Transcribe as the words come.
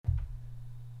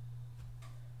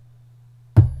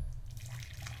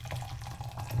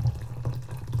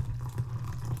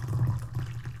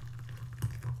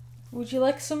Would you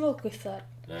like some milk with that?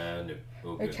 No,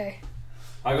 all good. Okay.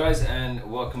 Hi guys,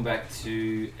 and welcome back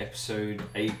to episode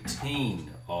 18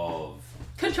 of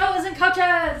Controllers and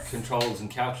Couches! Controllers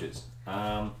and Couches.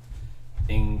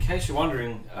 In case you're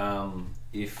wondering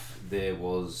if there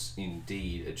was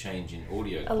indeed a change in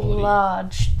audio A quality,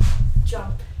 large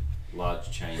jump.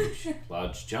 large change,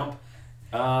 large jump,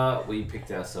 we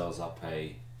picked ourselves up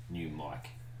a new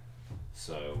mic.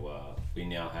 So we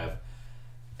now have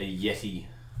a Yeti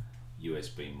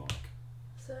USB mic.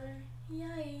 So,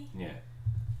 yay. Yeah.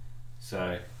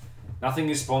 So, nothing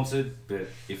is sponsored, but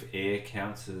if air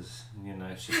counts as,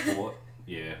 support,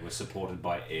 yeah, we're supported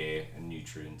by air and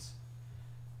nutrients.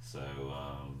 So,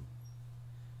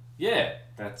 yeah,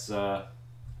 that's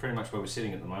pretty much where we're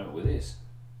sitting at the moment with this.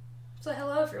 So,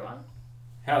 hello everyone.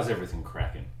 How's everything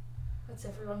cracking? What's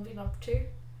everyone been up to?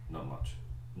 Not much.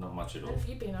 Not much at What all. have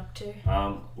you been up to?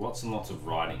 Lots and lots of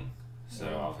writing. So,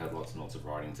 Yeah. I've had lots and lots of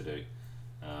writing to do.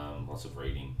 Lots of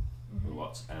reading.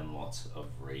 Lots and lots of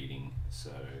reading.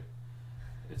 So,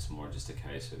 it's more just a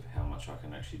case of how much I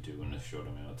can actually do in a short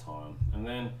amount of time, and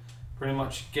then pretty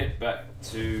much get back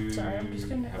to Sorry, I'm just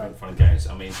gonna having fun games.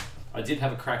 I mean, I did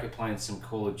have a crack at playing some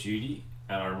Call of Duty,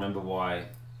 and I remember why.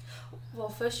 Well,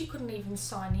 first you couldn't even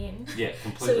sign in. Yeah,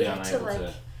 completely So you had to, unable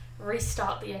to.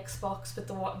 Restart the Xbox with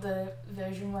the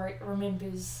version where it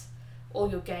remembers all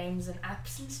your games and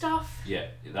apps and stuff. Yeah,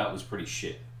 that was pretty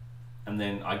shit. And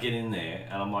then I get in there,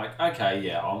 and I'm like, okay,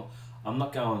 yeah, I'm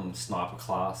not going sniper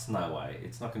class. No way,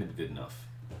 it's not going to be good enough,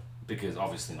 because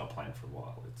obviously not playing for a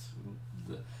while. It's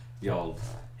the old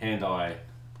hand-eye,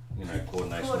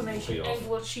 coordination will be off. And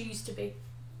what she used to be.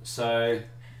 So,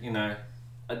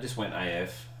 I just went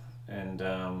AF and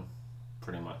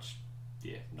pretty much,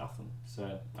 nothing.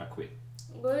 So I quit.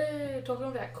 We're talking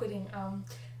about quitting.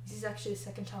 This is actually the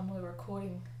second time we're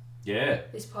recording Yeah.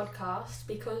 this podcast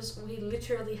because we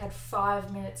literally had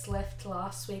 5 minutes left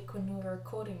last week when we were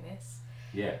recording this.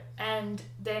 Yeah. And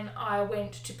then I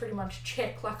went to pretty much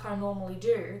check like I normally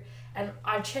do. And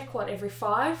I check every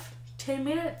 5-10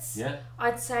 minutes? Yeah.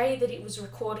 I'd say that it was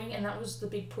recording, and that was the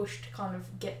big push to kind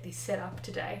of get this set up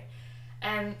today.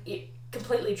 And it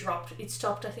completely dropped. It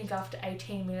stopped, I think, after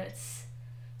 18 minutes.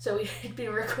 So we had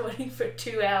been recording for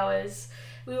 2 hours.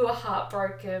 We were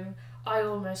heartbroken. I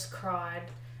almost cried,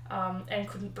 and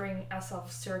couldn't bring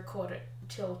ourselves to record it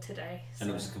till today. So. And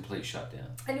it was a complete shutdown.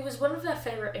 And it was one of our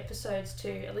favourite episodes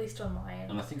too, at least on my end.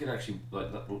 And I think it actually,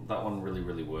 that one really,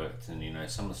 really worked. And,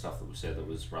 some of the stuff that was said that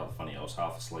was rather funny. I was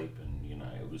half asleep and,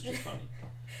 it was just funny.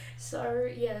 So,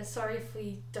 yeah, sorry if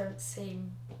we don't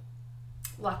seem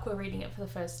like we're reading it for the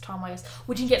first time, I guess.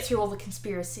 We didn't get through all the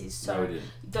conspiracies, so No, we didn't.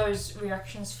 those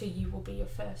reactions for you will be your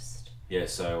first. Yeah,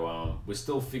 so we're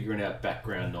still figuring out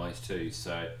background noise too.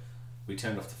 So we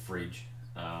turned off the fridge.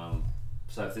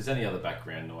 So if there's any other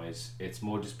background noise, it's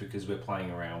more just because we're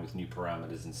playing around with new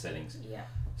parameters and settings. Yeah.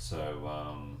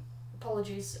 So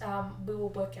Apologies. We will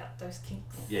work out those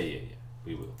kinks. yeah,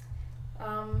 we will.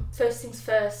 First things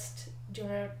first, do you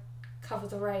want to cover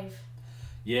the rave?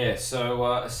 Yeah,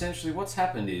 so essentially what's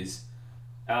happened is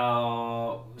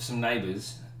some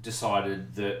neighbours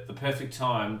decided that the perfect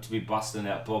time to be busting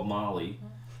out Bob Marley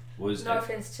was... No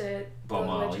offence to Bob the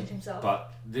Marley, legend himself.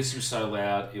 but this was so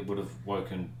loud it would have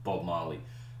woken Bob Marley.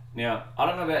 Now, I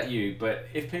don't know about you, but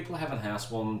if people are having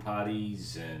housewarming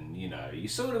parties and, you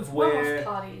sort of One-off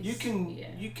parties,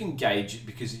 you can gauge it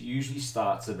because it usually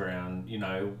starts around,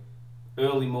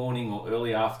 early morning or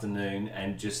early afternoon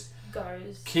and just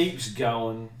goes keeps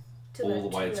going to all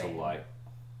the way 2 till a.m. like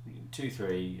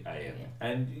 2-3 a.m. Yeah.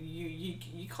 and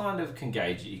you kind of can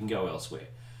gauge it. You can go elsewhere.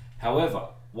 However,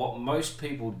 what most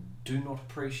people do not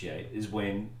appreciate is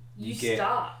when you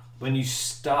start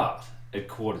at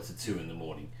 1:45 in the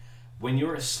morning, when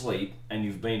you're asleep and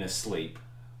you've been asleep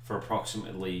for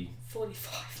approximately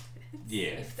 45 minutes. Yeah,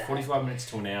 if that. 45 minutes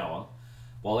to an hour,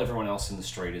 while everyone else in the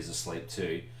street is asleep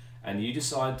too, and you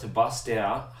decide to bust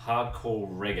out hardcore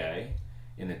reggae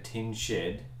in a tin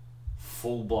shed,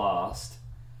 full blast,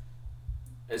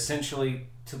 essentially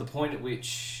to the point at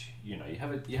which you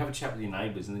have a chat with your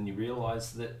neighbours, and then you realise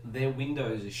that their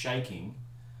windows are shaking,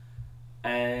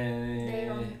 and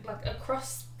They're on,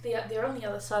 they're on the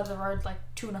other side of the road, like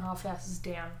 2.5 houses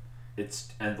down.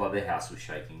 And their house was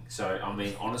shaking. So I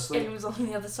mean, honestly, And it was on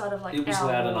the other side of it was our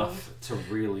loud wall. enough to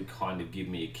really kind of give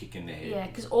me a kick in the head. Yeah,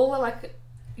 because all are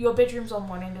your bedroom's on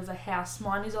one end of the house,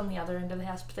 mine is on the other end of the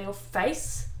house, but they all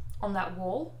face on that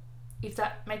wall, if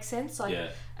that makes sense.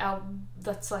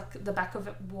 That's like the back of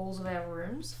walls of our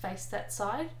rooms face that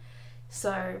side.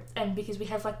 So, and because we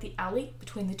have the alley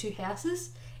between the two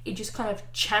houses, it just kind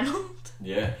of channeled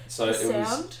Yeah. So the it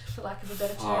sound, was for lack of a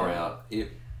better term. far out.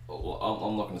 well,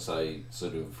 I'm not going to say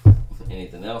sort of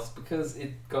anything else because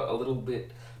it got a little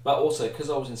bit, but also because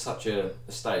I was in such a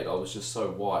state, I was just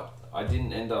so wiped. I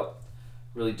didn't end up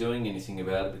really doing anything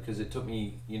about it because it took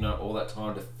me, all that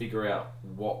time to figure out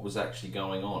what was actually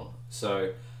going on.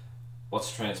 So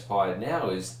what's transpired now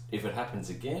is if it happens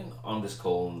again, I'm just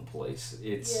calling the police.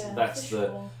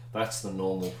 That's the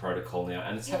normal protocol now,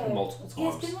 and it's happened multiple times.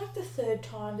 Yeah, it's been like the third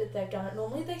time that they've done it.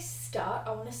 Normally they start,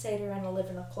 I want to say, at around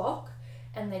 11 o'clock,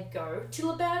 and they go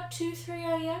till about 2, 3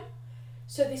 a.m.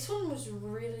 So this one was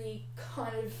really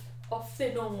kind of off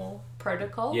their normal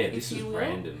protocol. Yeah, this is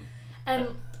random. And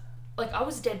I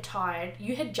was dead tired.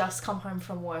 You had just come home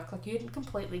from work. You hadn't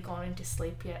completely gone into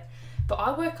sleep yet. But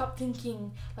I woke up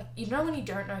thinking, when you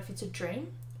don't know if it's a dream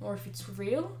or if it's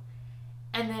real.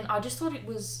 And then I just thought it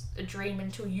was a dream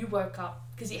until you woke up.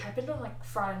 Because it happened on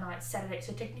Friday night, Saturday.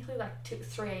 So technically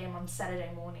 3 a.m. on Saturday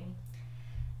morning.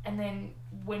 And then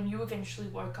when you eventually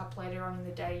woke up later on in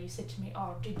the day, you said to me,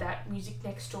 oh, did that music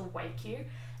next door wake you?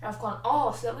 And I've gone,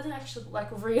 oh, so that wasn't actually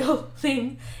a real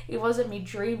thing. It wasn't me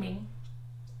dreaming.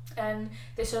 And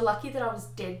they're so lucky that I was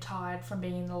dead tired from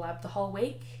being in the lab the whole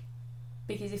week.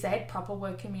 Because if they had proper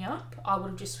woken me up, I would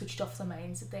have just switched off the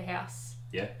mains at their house.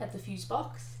 Yeah. At the fuse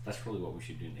box. That's probably what we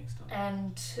should do next time.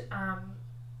 And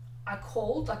I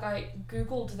called, I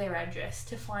Googled their address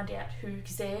to find out who,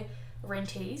 because they're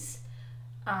rentees.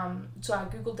 So I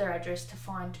Googled their address to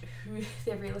find who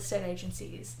their real estate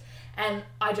agency is. And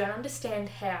I don't understand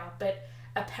how, but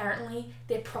apparently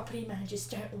their property managers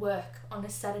don't work on a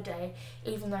Saturday,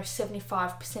 even though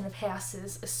 75% of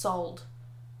houses are sold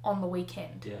on the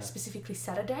weekend, specifically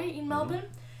Saturday in Melbourne.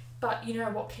 But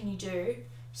what can you do?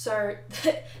 So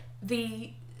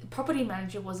the property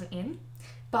manager wasn't in,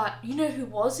 but who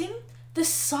was in? The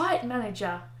site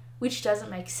manager, which doesn't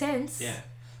make sense. Yeah.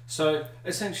 So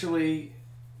essentially,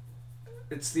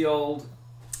 it's the old...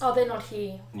 Oh, they're not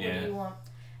here. Yeah. What do you want?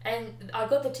 And I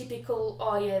got the typical,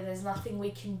 oh yeah, there's nothing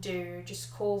we can do,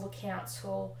 just call the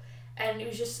council. And it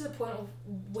was just to the point of,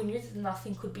 we knew that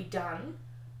nothing could be done.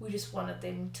 We just wanted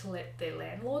them to let their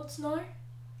landlords know.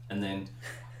 And then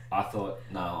I thought,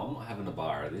 no, I'm not having a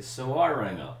bar of this. So I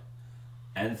rang up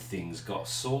and things got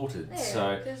sorted.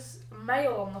 Yeah, there's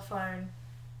mail on the phone.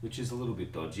 Which is a little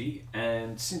bit dodgy.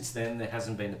 And since then, there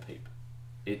hasn't been a peep.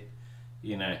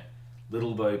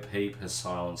 Little Bo Peep has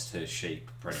silenced her sheep,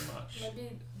 pretty much.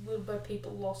 Maybe Little Bo Peep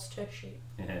lost her sheep.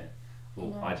 Yeah.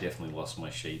 Well, I definitely lost my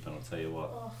sheep, and I'll tell you what.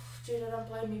 Oh, dude, I don't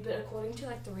blame you, but according to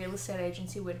the real estate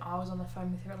agency, when I was on the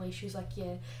phone with her, at least she was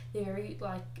yeah, they're very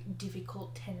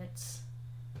difficult tenants.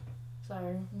 So,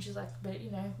 and she's but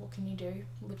what can you do?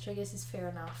 Which I guess is fair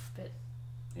enough, but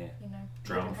yeah,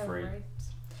 drama free.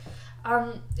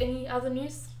 Any other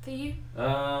news for you?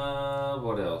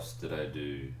 What else did I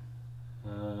do?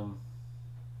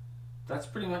 That's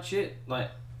pretty much it.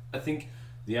 I think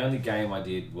the only game I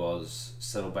did was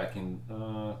settle back in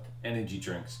energy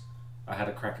drinks. I had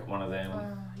a crack at one of them.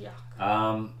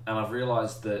 Yuck. And I've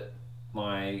realised that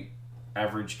my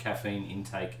average caffeine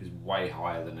intake is way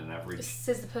higher than an average. This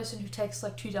says the person who takes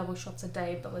 2 double shots a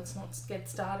day, but let's not get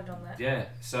started on that. Yeah,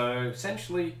 so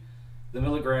essentially the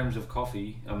milligrams of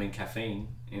caffeine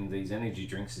in these energy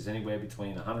drinks is anywhere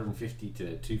between 150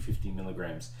 to 250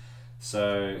 milligrams.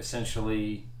 So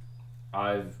essentially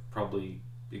I've probably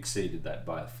exceeded that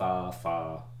by a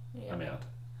far amount.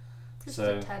 Just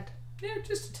a tad. Yeah,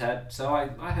 just a tad. So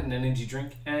I had an energy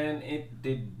drink and it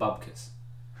did bubkus.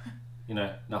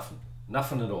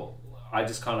 Nothing at all. I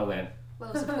just kind of went...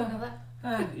 What was the point of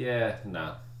that? Yeah,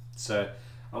 no. So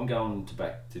I'm going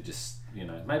back to just,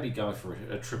 maybe going for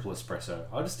a triple espresso.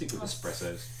 I'll just stick with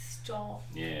espressos. Stop.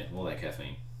 Yeah, all that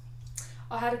caffeine.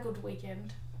 I had a good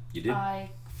weekend. You did? I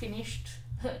finished,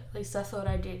 at least I thought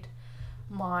I did,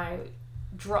 my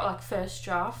first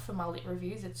draft for my lit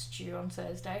reviews. It's due on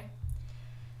Thursday.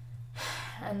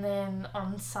 And then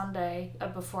on Sunday,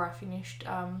 before I finished,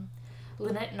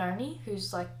 Lynette Noni,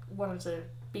 who's one of the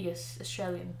biggest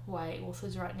Australian YA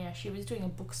authors right now, she was doing a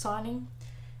book signing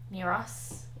near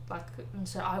us, and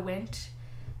so I went,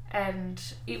 and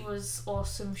it was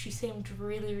awesome. She seemed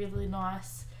really, really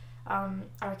nice. I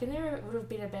reckon there would have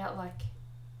been about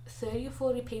 30 or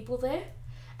 40 people there,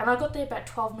 and I got there about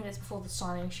 12 minutes before the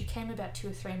signing. She came about 2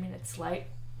 or 3 minutes late,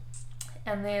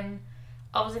 and then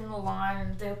I was in the line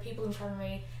and there were people in front of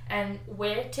me, and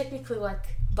we're technically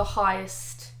the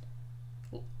highest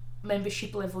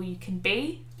membership level you can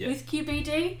be with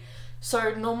QBD.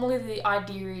 So normally the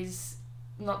idea is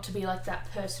not to be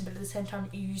that person, but at the same time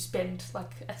you spend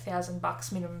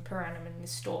 $1,000 minimum per annum in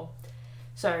this store.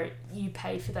 So you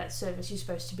pay for that service. You're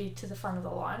supposed to be to the front of the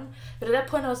line. But at that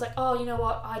point I was oh, you know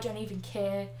what? I don't even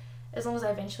care as long as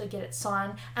I eventually get it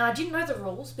signed. And I didn't know the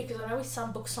rules, because I know with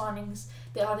some book signings,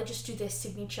 they either just do their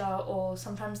signature, or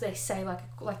sometimes they say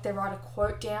like they write a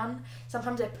quote down.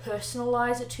 Sometimes they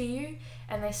personalise it to you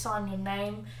and they sign your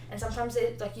name. And sometimes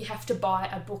you have to buy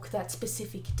a book that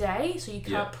specific day, so you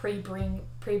can't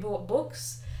pre-bought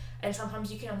books. And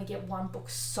sometimes you can only get one book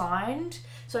signed.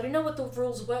 So I didn't know what the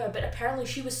rules were, but apparently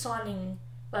she was signing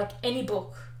like any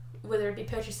book, whether it be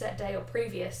purchased that day or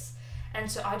previous. And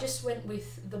so I just went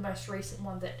with the most recent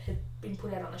one that had been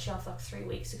put out on the shelf like 3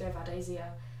 weeks ago, Vardasia.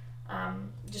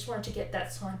 Just wanted to get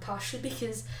that signed, partially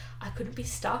because I couldn't be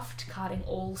stuffed carting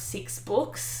all 6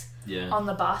 books on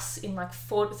the bus in like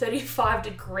 35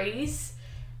 degrees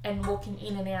and walking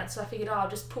in and out. So I figured, I'll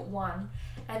just put one.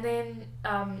 And then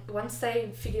once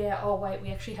they figured out, oh wait, we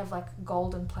actually have like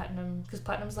gold and platinum, because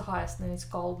platinum's the highest, and then it's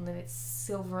gold, and then it's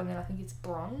silver, and then I think it's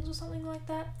bronze or something like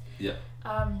that. Yeah.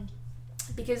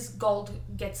 Because gold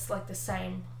gets like the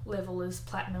same level as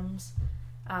platinums,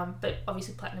 but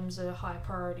obviously platinums are a higher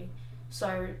priority.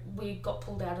 So we got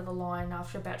pulled out of the line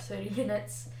after about 30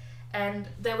 minutes, and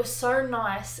they were so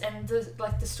nice. And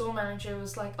the store manager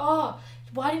was like, "Oh,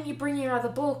 why didn't you bring your other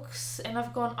books?" And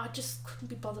I've gone, I just couldn't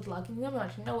be bothered lugging them, and I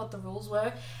didn't know what the rules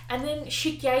were. And then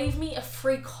she gave me a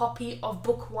free copy of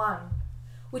book 1,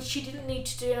 which she didn't need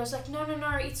to do. And I was like, no,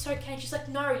 it's okay. And she's like,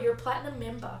 no, you're a platinum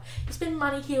member. You spend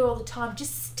money here all the time.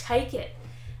 Just take it.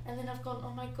 And then I've gone,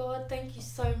 oh my God, thank you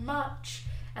so much.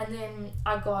 And then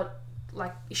I got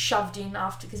like shoved in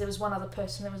after, because there was one other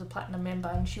person that was a platinum member,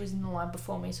 and she was in the line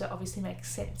before me. So it obviously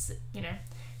makes sense that,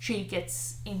 she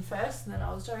gets in first, and then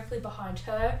I was directly behind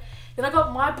her. Then I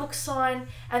got my book signed,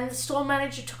 and the store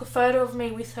manager took a photo of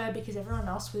me with her, because everyone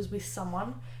else was with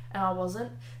someone and I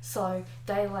wasn't. So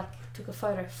they took a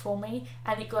photo for me,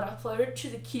 and it got uploaded to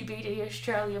the QBD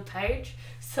Australia page.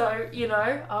 So,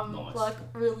 I'm nice.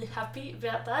 really happy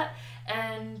about that.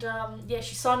 And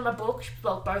she signed my book,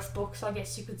 well, both books, I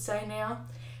guess you could say now.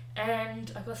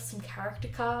 And I got some character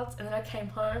cards, and then I came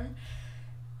home,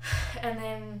 and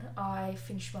then I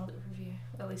finished my lit review.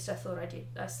 At least I thought I did.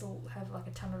 I still have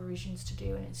a ton of revisions to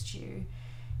do, and it's due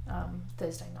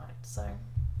Thursday night. So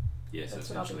yes, that's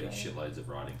essentially shitloads of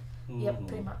writing. Yep,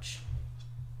 pretty much.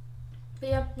 But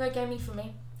yeah, no gaming for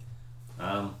me.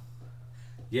 I've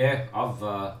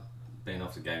been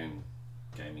off the gaming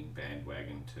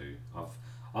bandwagon too.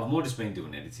 I've more just been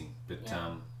doing editing, but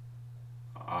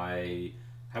I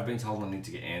have been told I need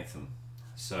to get Anthem.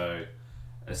 So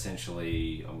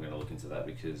essentially, I'm going to look into that,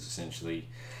 because essentially,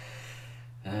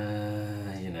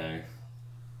 it's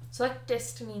like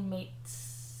Destiny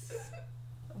meets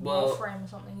Warframe or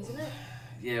something, isn't it?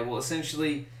 Yeah, well,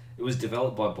 essentially, it was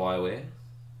developed by BioWare,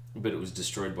 but it was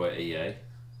destroyed by EA.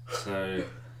 So,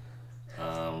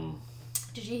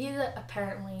 did you hear that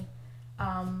apparently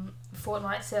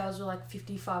Fortnite sales were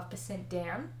 55%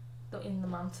 down in the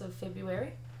month of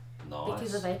February? Nice.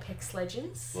 Because of Apex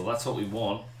Legends. Well, that's what we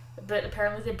want. But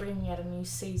apparently they're bringing out a new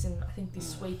season, I think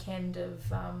this weekend, of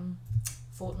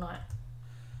Fortnite.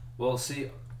 Well, see,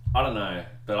 I don't know,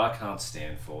 but I can't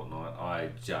stand Fortnite.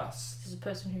 As a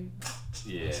person who...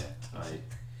 Yeah.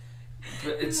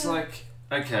 But it's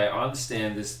okay, I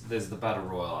understand there's the Battle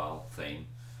Royale theme.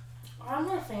 I'm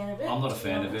not a fan of it. I'm not a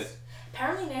fan of it.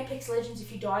 Apparently in Apex Legends,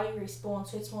 if you die, you respawn,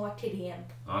 so it's more like TDM.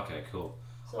 Okay, cool.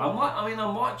 So I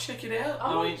might check it out.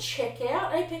 I might check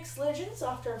out Apex Legends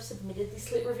after I've submitted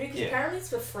this lit review, because apparently it's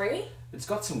for free. It's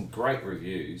got some great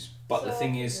reviews, but the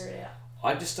thing is,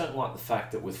 I just don't like the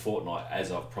fact that with Fortnite, as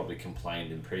I've probably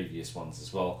complained in previous ones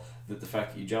as well, that the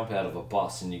fact that you jump out of a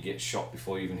bus and you get shot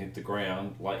before you even hit the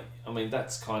ground,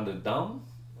 that's kind of dumb.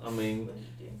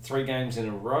 3 games in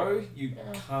a row, you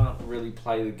can't really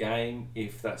play the game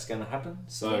if that's going to happen.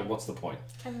 So what's the point?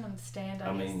 I can understand,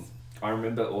 I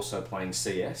remember also playing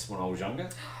CS when I was younger,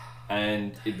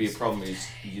 and it'd be a problem is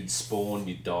you'd spawn,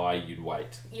 you'd die, you'd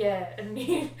wait. Yeah, and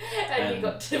you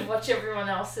got to watch everyone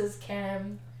else's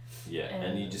cam. Yeah,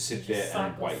 and you just sit there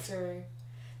and wait. Through.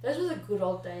 Those were the good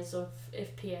old days of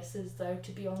FPSs, though,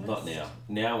 to be honest. Not now.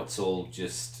 Now it's all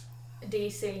just...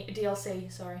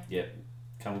 DLC, sorry. Yep,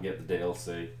 come get the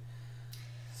DLC.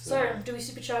 So, do we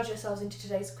supercharge ourselves into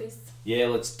today's quiz? Yeah,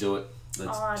 let's do it.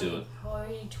 Let's do it.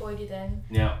 Hoity-toity then.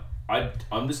 Now,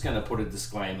 I'm just going to put a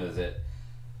disclaimer that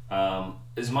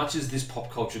as much as this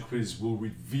pop culture quiz will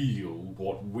reveal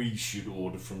what we should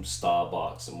order from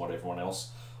Starbucks and what everyone else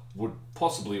would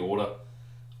possibly order,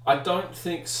 I don't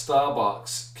think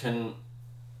Starbucks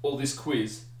or this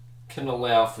quiz can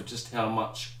allow for just how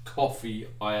much coffee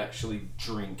I actually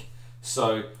drink.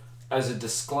 So, as a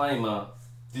disclaimer,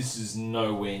 this is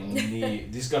nowhere near.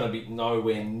 This is going to be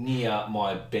nowhere near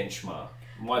my benchmark.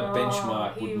 My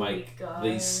benchmark would make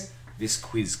this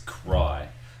quiz cry.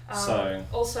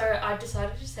 Also, I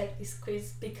decided to take this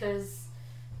quiz because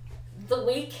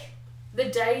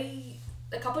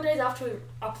a couple of days after we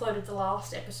uploaded the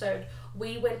last episode,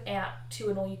 we went out to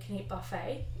an all-you-can-eat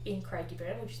buffet in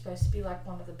Craigieburn, which is supposed to be like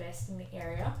one of the best in the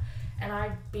area. And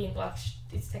I'd been like,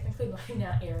 it's technically not in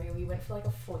our area. We went for like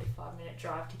a 45-minute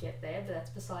drive to get there, but that's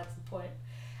besides the point.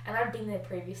 And I'd been there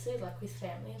previously, like with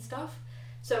family and stuff.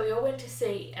 So we all went to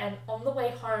see, and on the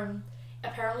way home,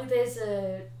 apparently there's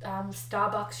a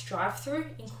Starbucks drive-through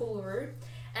in Coolaroo,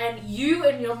 and you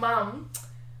and your mum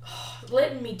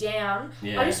letting me down.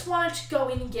 Yeah. I just wanted to go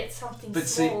in and get something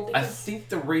small. See, I think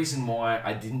the reason why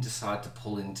I didn't decide to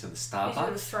pull into the Starbucks...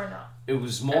 It was thrown up. It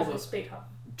was more the speed hump.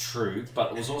 True,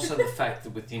 but it was also the fact that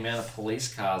with the amount of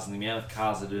police cars and the amount of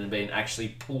cars that had been actually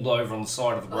pulled over on the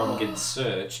side of the road and getting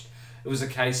searched, it was a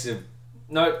case of,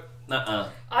 nope,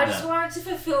 I just wanted to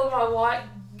fulfill my white,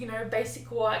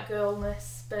 basic white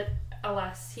girlness, but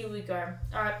alas, here we go.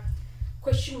 Alright,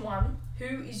 question 1.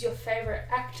 Who is your favourite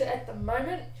actor at the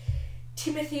moment?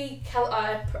 Timothy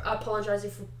I apologise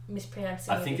if we're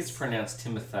mispronouncing I think it's pronounced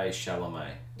Timothée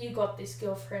Chalamet. You got this,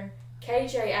 girlfriend.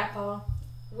 KJ Apa,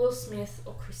 Will Smith,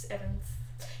 or Chris Evans?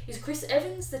 Is Chris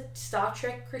Evans the Star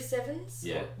Trek Chris Evans?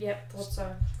 Yeah. Yep, thought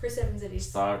so. Chris Evans it is.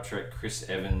 Star Trek Chris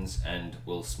Evans and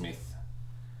Will Smith.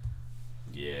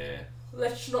 Yeah.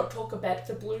 Let's not talk about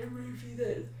the Blue movie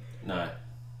then. No.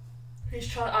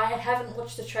 I haven't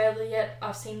watched the trailer yet.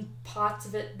 I've seen parts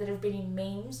of it that have been in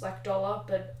memes, like Dollar,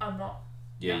 but I'm not.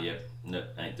 Yeah. No,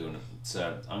 ain't doing it.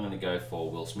 So I'm going to go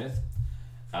for Will Smith.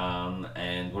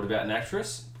 And what about an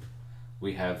actress?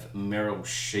 We have Meryl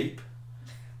Streep,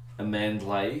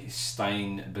 Amandla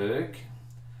Steinberg,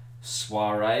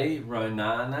 Soiree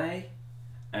Ronane,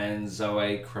 and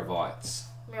Zoe Kravitz.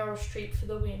 Meryl Streep for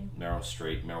the win. Meryl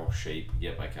Streep.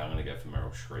 Yep, okay, I'm going to go for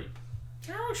Meryl Streep.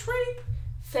 Meryl Streep.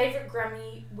 Favourite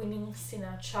Grammy-winning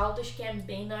singer? Childish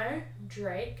Gambino,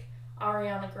 Drake,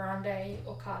 Ariana Grande,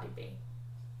 or Cardi B?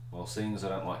 Well, seeing as I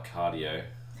don't like cardio...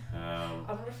 I'm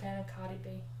not a fan of Cardi B.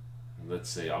 Let's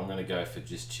see, I'm going to go for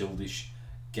just Childish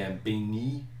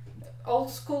Gambino.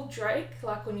 Old school Drake,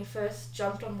 like when he first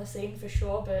jumped on the scene for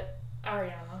sure, but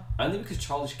Ariana. Only because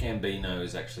Childish Gambino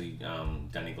is actually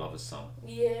Danny Glover's son.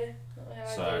 Yeah,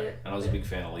 and I was a big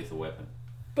fan of Lethal Weapon.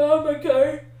 But I'm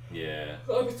okay. Yeah.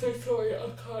 I'm so sorry, I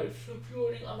can't stop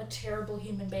yawning. I'm a terrible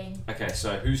human being. Okay,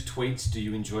 so whose tweets do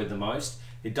you enjoy the most?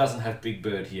 It doesn't have Big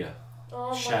Bird here.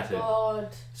 Oh Shattered. My god.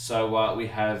 So we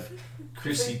have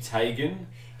Chrissy Teigen.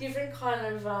 Different kind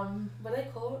of, what do they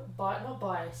call it? Not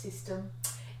biosystem.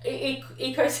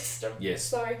 Ecosystem. Yes.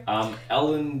 Sorry.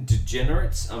 Ellen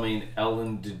DeGeneres.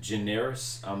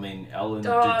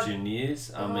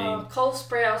 Cole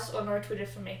Sprouse or no Twitter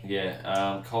for me.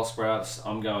 Yeah. Cole Sprouse.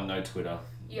 I'm going no Twitter.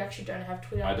 You actually don't have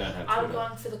Twitter. I don't have Twitter. I'm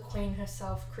going for the queen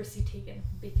herself, Chrissy Teigen,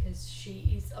 because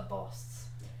she is a boss.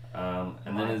 And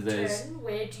then there's...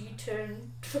 Where do you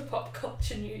turn for pop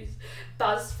culture news?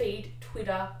 BuzzFeed,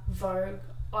 Twitter, Vogue.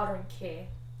 I don't care.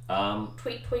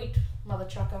 Tweet, mother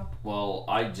chucker. Well,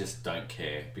 I just don't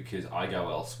care because I go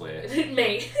elsewhere.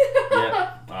 Me.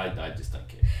 Yeah, I just don't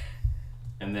care.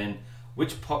 And then,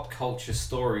 which pop culture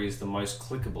story is the most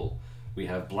clickable? We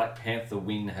have Black Panther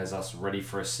win has us ready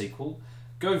for a sequel.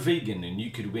 Go vegan and you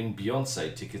could win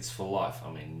Beyonce tickets for life.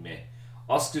 I mean, meh.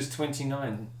 Oscars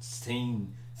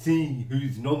 2019, see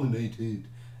who's nominated.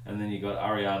 And then you got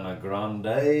Ariana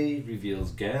Grande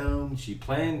reveals gown she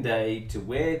planned day to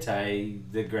wear to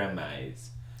the Grammys.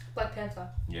 Black Panther.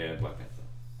 Yeah, Black Panther.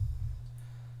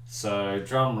 So,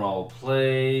 drum roll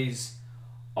please.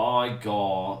 I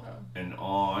got an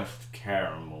iced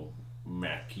caramel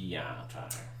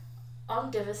macchiato. I'm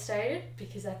devastated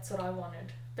because that's what I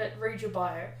wanted. But read your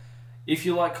bio. If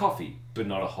you like coffee, but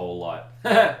not a whole lot,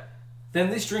 then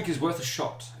this drink is worth a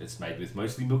shot. It's made with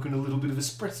mostly milk and a little bit of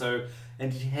espresso,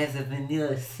 and it has a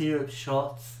vanilla syrup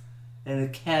shot and a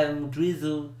caramel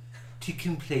drizzle to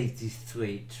complete this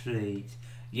sweet treat.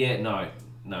 Yeah, no.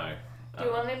 Do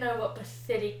you want to know what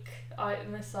pathetic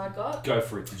itemness I got? Go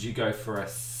for it. Did you go for a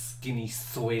skinny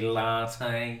soy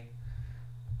latte?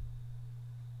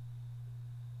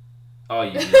 Oh,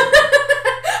 you did.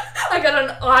 I got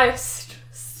an iced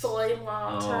soy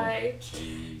latte.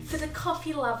 Oh, for the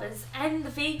coffee lovers and the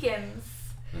vegans.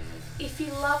 If you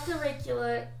love the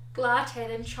regular latte,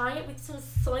 then trying it with some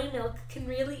soy milk can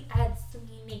really add some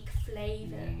unique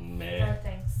flavour. No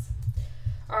thanks.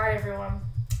 Alright everyone,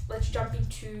 let's jump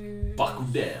into... Buckle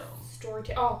down.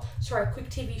 Quick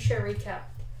TV show recap.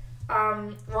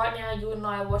 Right now you and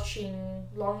I are watching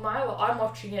Long Mile. Well, I'm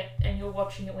watching it and you're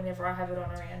watching it whenever I have it on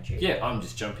around you. Yeah, I'm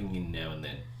just jumping in now and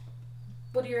then.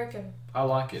 What do you reckon? I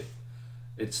like it.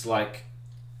 It's like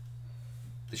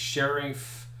the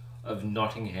Sheriff of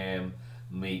Nottingham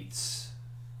meets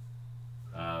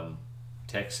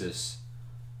Texas,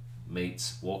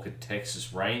 meets Walker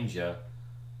Texas Ranger,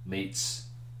 meets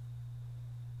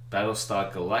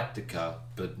Battlestar Galactica,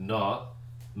 but not,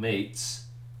 meets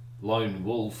Lone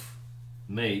Wolf,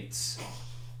 meets...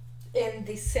 End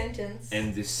this sentence.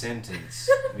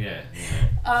 Yeah.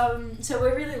 So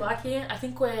we're really liking it. I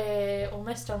think we're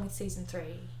almost done with season 3.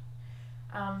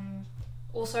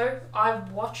 Also, I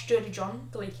watched Dirty John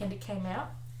the weekend it came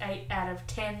out. 8 out of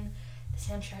 10. The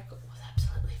soundtrack was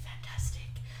absolutely fantastic.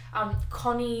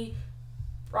 Connie,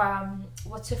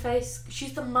 what's her face?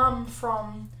 She's the mum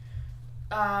from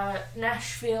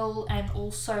Nashville and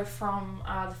also from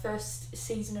the first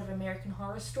season of American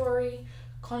Horror Story.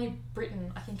 Connie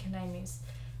Britton, I think her name is.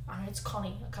 I know it's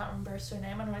Connie. I can't remember her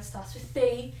surname. I know it starts with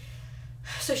B.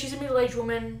 So she's a middle-aged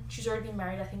woman. She's already been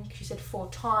married, I think. She said 4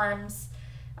 times.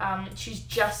 She's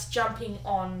just jumping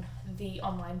on the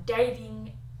online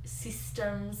dating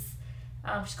systems.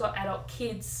 She's got adult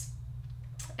kids.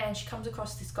 And she comes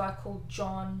across this guy called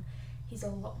John. He's a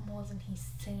lot more than he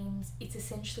seems. It's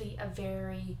essentially a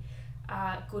very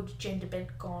good gender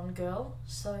bent Gone Girl.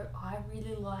 So I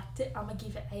really liked it. I'm going to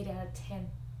give it 8 out of 10.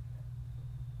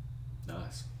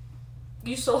 Nice.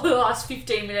 You saw the last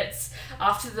 15 minutes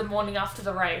after the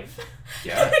rave.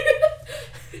 Yeah.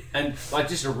 And like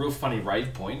just a real funny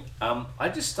rave point. I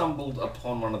just stumbled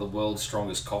upon one of the world's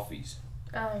strongest coffees.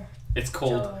 Oh. It's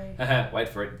called, wait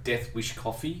for it, Death Wish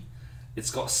Coffee.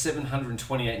 It's got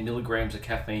 728 milligrams of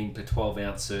caffeine per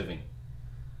 12-ounce serving.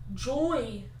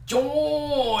 Joy!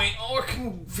 I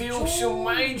can feel some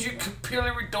major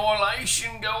capillary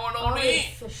dilation going on here.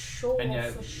 For sure,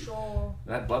 and, for sure.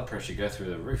 That blood pressure go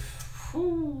through the roof.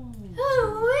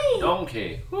 Ooh-wee.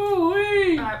 Donkey.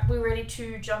 Ooh-wee. Alright, we're ready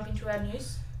to jump into our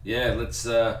news. Yeah, let's,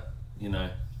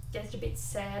 get a bit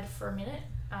sad for a minute.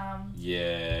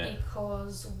 Yeah.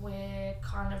 Because we're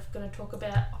kind of going to talk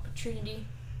about opportunity.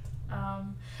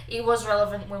 It was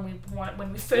relevant when we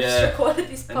first recorded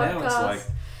this podcast. And now it's like...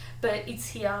 But it's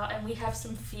here, and we have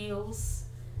some feels.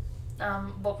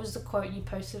 What was the quote you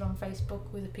posted on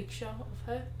Facebook with a picture of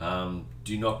her?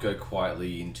 Do not go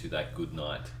quietly into that good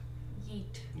night.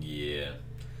 Yeet. Yeah.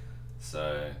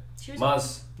 So,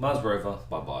 Mars rover,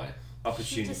 bye-bye.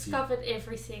 Opportunity. She discovered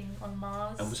everything on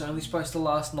Mars. And was only supposed to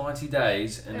last 90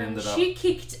 days and ended up... She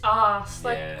kicked ass.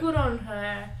 Good on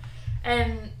her.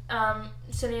 And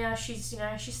so now she's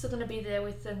still going to be there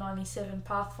with the 97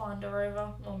 Pathfinder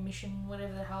rover or mission,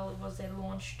 whatever the hell it was they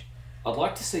launched. I'd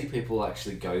like to see people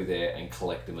actually go there and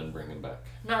collect them and bring them back.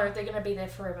 No, they're going to be there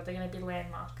forever. They're going to be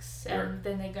landmarks. And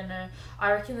then they're going to...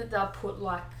 I reckon that they'll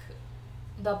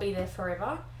be there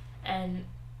forever. And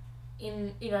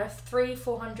in,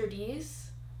 300-400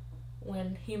 years,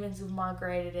 when humans have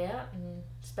migrated out and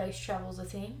space travel's a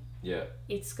thing,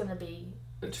 it's going to be...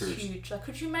 It's huge. Like,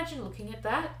 could you imagine looking at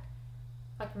that?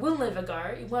 Like, we'll never go.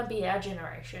 It won't be our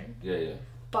generation. Yeah.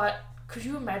 But could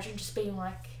you imagine just being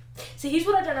like... See, here's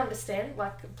what I don't understand.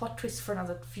 Like, plot twist for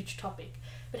another future topic.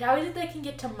 But how is it they can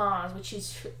get to Mars, which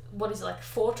is,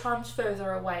 4 times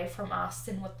further away from us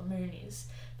than what the moon is?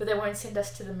 But they won't send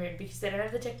us to the moon because they don't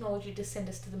have the technology to send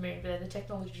us to the moon, but they have the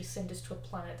technology to send us to a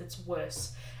planet that's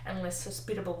worse and less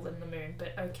hospitable than the moon.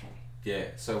 But okay.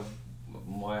 Yeah, so...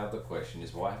 My other question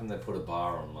is, why haven't they put a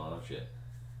bar on Mars yet?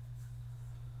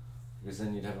 Because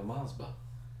then you'd have a Mars bar.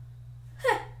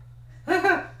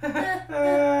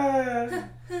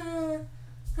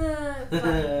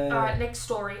 Alright, next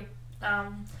story.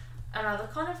 Another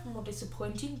kind of more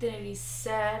disappointing than it is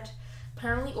sad.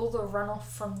 Apparently all the runoff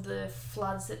from the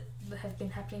floods that have been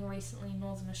happening recently in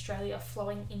Northern Australia are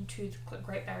flowing into the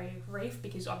Great Barrier Reef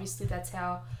because obviously that's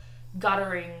how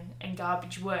guttering and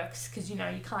garbage works because you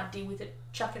can't deal with it,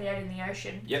 chuck it out in the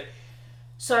ocean. Yep.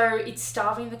 So it's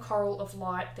starving the coral of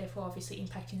light, therefore obviously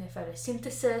impacting their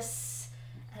photosynthesis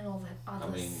and all that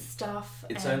other stuff.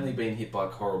 It's only been hit by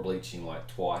coral bleaching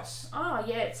twice. Oh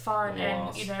yeah, it's fine.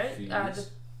 And the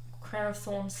crown of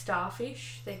thorns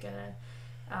starfish, they're gonna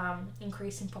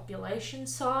increase in population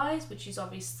size, which is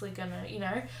obviously gonna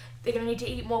they're gonna need to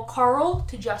eat more coral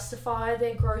to justify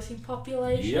their growth in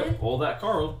population. Yep, all that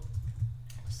coral.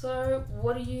 So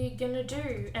what are you going to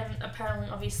do? And apparently,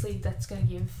 obviously, that's going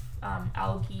to give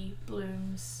algae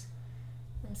blooms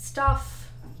and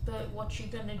stuff. But what you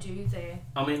going to do there?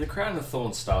 I mean, the crown of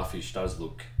thorns starfish does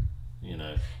look,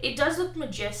 It does look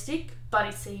majestic, but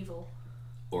it's evil.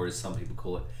 Or as some people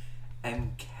call it,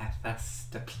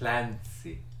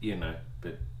 Ancathastaplancy.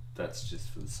 But that's just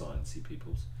for the sciencey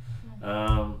peoples.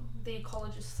 The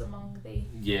ecologists among the...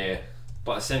 Yeah,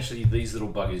 but essentially these little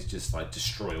buggers just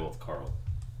destroy all the coral.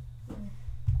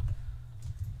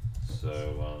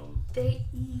 So, they're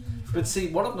evil. But see,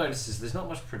 what I've noticed is there's not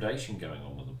much predation going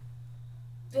on with them.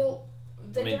 Well,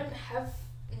 they don't have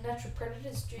natural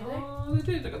predators, do they? Oh, they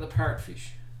do. They've got the parrotfish.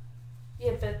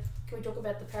 Yeah, but can we talk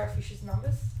about the parrotfish's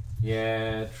numbers?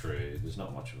 Yeah, true. There's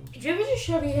not much of them. Do you ever just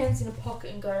shove your hands in a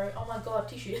pocket and go, oh my god,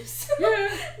 tissues? Yeah.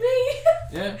 Me?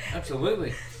 Yeah,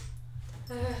 absolutely.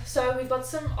 So we've got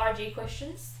some IG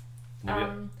questions.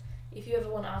 Yep. If you ever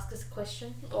want to ask us a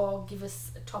question or give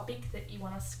us a topic that you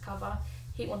want us to cover,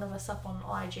 hit one of us up on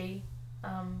IG.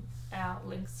 Our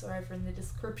links are over in the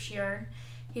description.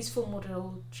 He's Full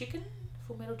Metal Chicken,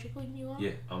 you are?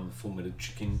 Yeah, I'm Full Metal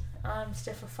Chicken. I'm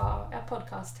Steph Afar. Our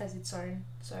podcast has its own,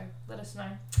 so let us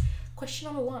know. Question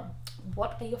number 1.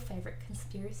 What are your favourite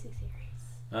conspiracy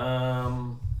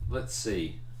theories? Let's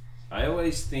see. I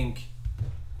always think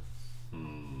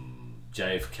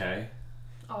JFK.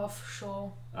 Oh, for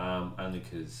sure. Only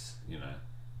because,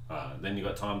 then you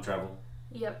got time travel.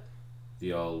 Yep.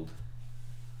 The old,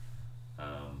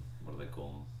 what do they call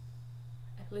them?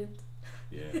 Aliens.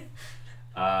 Yeah.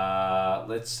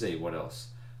 Let's see, what else?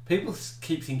 People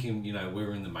keep thinking,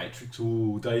 we're in the Matrix.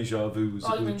 Ooh, deja vu was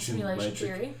a you mean glitch in the simulation Matrix.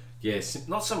 theory? Yeah,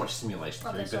 not so much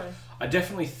simulation theory, but I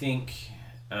definitely think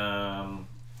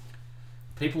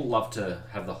people love to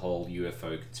have the whole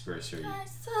UFO conspiracy. I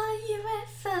saw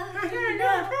UFO.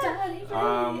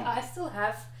 I still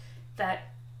have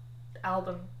that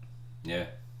album. Yeah.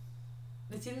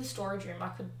 It's in the storage room. I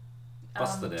could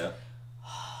bust it out.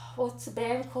 What's the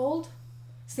band called?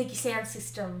 Sneaky Sound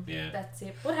System. Yeah. That's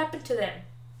it. What happened to them?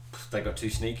 They got too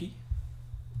sneaky.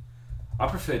 I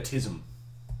prefer TISM.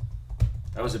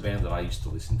 That was a band that I used to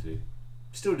listen to.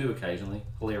 Still do occasionally.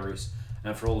 Hilarious.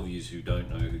 And for all of you who don't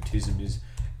know who TISM is,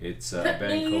 it's a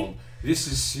band called This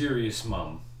Is Serious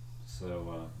Mum.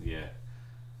 So, yeah.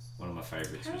 One of my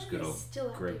favourites was good old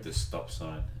Greg the Stop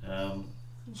Sign.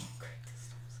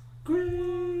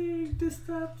 Greg the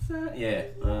Stop Sign. Yeah.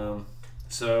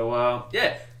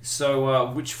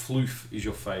 So, which floof is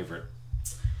your favourite?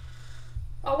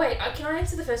 Oh, wait. Can I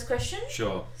answer the first question?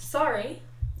 Sure. Sorry.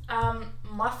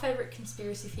 My favourite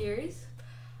conspiracy theories,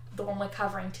 the one we're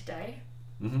covering today.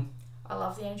 Mm-hmm. I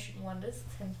love the Ancient Wonders,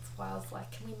 hence why I was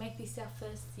like, can we make this our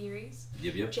first series?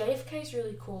 Yep. JFK's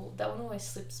really cool. That one always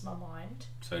slips my mind.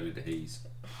 So did He's.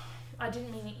 I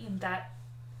didn't mean it in that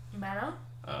manner.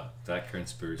 That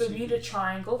conspiracy. Bermuda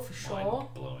Triangle, for sure.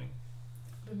 Mind-blowing.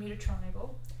 Bermuda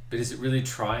Triangle. But is it really a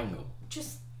triangle?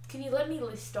 Just, can you let me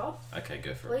list off? Okay,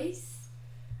 go for it. Please.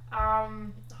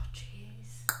 Oh,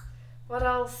 jeez. What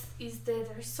else is there?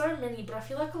 There are so many, but I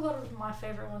feel like a lot of my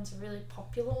favourite ones are really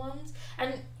popular ones.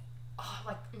 And,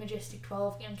 like Majestic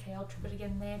 12, MK Ultra, but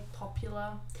again, they're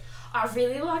popular. I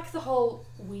really like the whole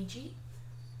Ouija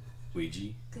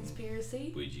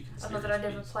conspiracy. I know that I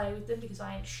never play with them because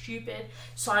I ain't stupid.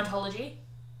 Scientology.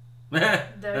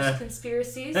 Those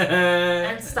conspiracies.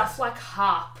 And stuff like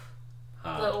HARP.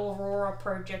 The Aurora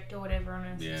Project or whatever on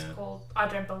Earth it's called. I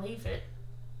don't believe it.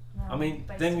 I mean,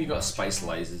 then you got space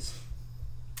lasers.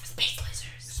 Space lasers.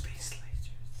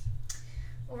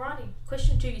 Alrighty.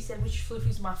 Question 2, you said which floof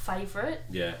is my favourite.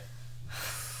 Yeah.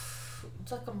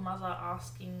 It's like a mother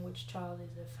asking which child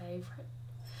is her favourite.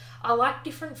 I like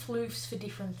different floofs for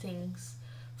different things.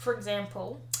 For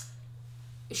example,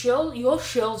 you're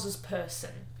Shirl's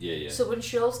person. Yeah. So when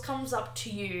Shirl's comes up to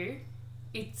you,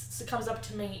 comes up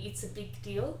to me, it's a big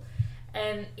deal.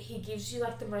 And he gives you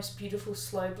like the most beautiful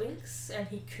slow blinks and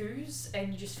he coos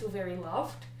and you just feel very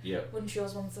loved. Yeah. When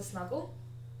Shirl's wants to snuggle.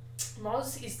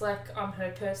 Moz is like, I'm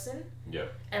her person. Yeah.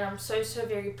 And I'm so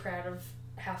very proud of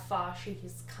how far she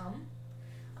has come.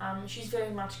 She's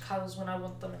very much cuddles when I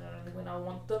want them and only when I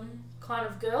want them kind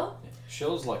of girl. Yeah.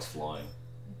 Shirl's likes flying.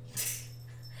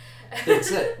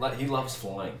 That's it. Like, he loves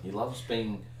flying. He loves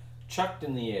being chucked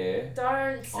in the air.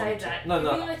 Don't say that. No.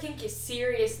 They're going to think you're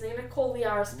serious. They're going to call the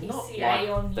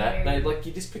RSPCA on that. you. Like,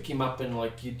 you just pick him up and,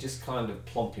 like, you just kind of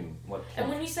plomp him. Like, plomp. And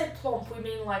when you say plomp, we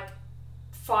mean, like,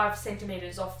 5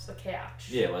 centimetres off the couch.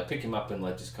 Yeah, like, pick him up and,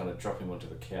 like, just kind of drop him onto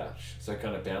the couch. So it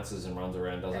kind of bounces and runs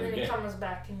around, does it again. And then he comes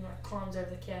back and, like, climbs over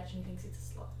the couch and he thinks it's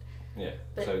a slut. Yeah,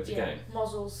 but, so it's a game.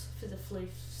 Mozzles for the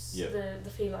floofs. Yep. The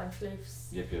feline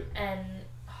floofs. Yep. And...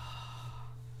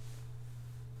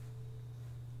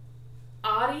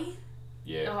 Artie?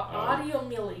 Yeah. Artie or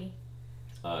Millie?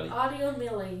 Artie or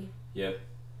Millie? Yep.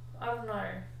 I don't know.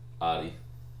 Artie.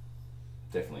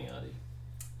 Definitely Artie.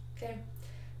 Okay.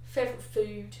 Favourite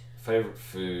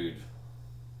food?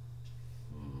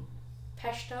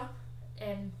 Pasta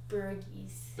and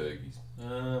burgies.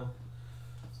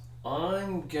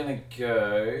 I'm gonna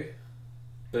go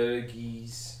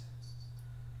burgies.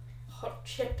 Hot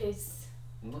chippers.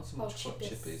 Not so much hot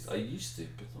chippies. I used to,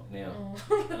 but not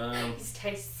now. His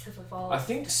tastes have evolved. I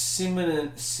think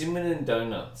cinnamon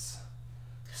donuts.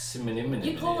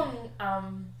 You call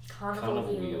them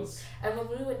carnival wheels. And when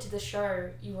we went to the show,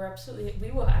 we were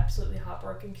absolutely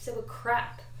heartbroken because they were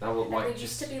crap. They were like and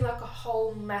used to be like a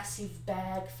whole massive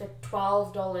bag for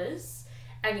 $12,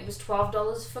 and it was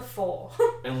 $12 for 4.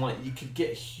 And like you could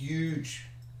get huge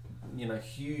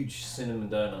cinnamon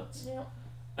donuts. Yeah.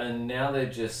 And now they're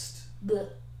just. Blech.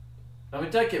 I mean,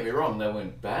 don't get me wrong, they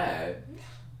weren't bad.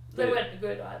 They weren't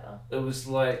good either. It was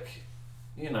like,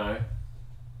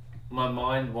 my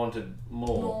mind wanted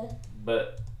more.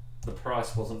 But the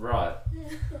price wasn't right.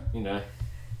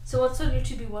 So what's on your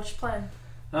to be watched plan?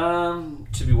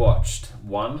 To be watched.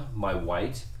 1, my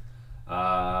weight.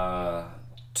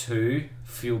 2,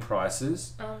 fuel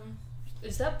prices.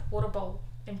 Is that water bowl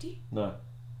empty? No.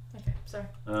 Okay, sorry.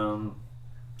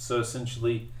 So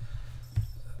essentially,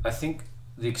 I think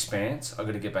The Expanse, I've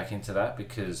got to get back into that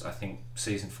because I think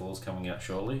season 4 is coming out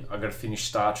shortly. I've got to finish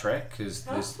Star Trek because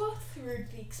how far through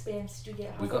The Expanse did you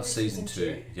get? We got season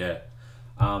 2, yeah.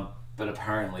 But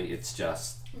apparently it's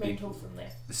just mental from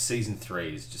there. Season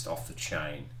 3 is just off the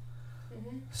chain.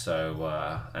 Mm-hmm.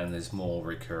 So and there's more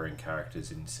recurring characters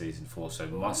in season 4,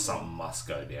 so something must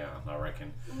go down, I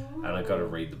reckon. Ooh. And I got to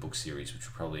read the book series, which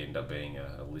will probably end up being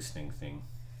a listening thing.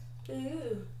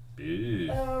 Ooh.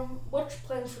 Ooh. Watch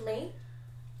plans for me.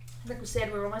 Like we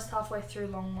said, we're almost halfway through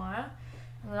Longmire,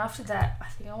 and then after that, I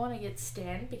think I want to get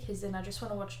Stan because then I just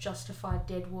want to watch Justified,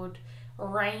 Deadwood.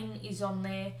 Rain is on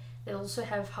there. They also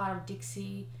have Heart of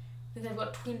Dixie. Then they've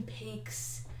got Twin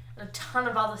Peaks and a ton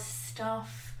of other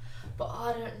stuff. But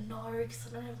I don't know because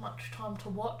I don't have much time to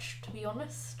watch, to be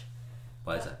honest.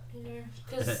 Why is that?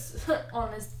 Because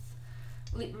Honest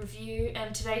Lit Review,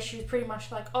 and today she was pretty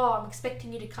much like, "Oh, I'm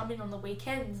expecting you to come in on the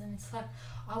weekends," and it's like,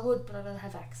 I would, but I don't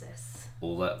have access.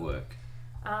 All that work.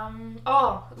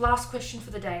 Last question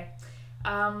for the day.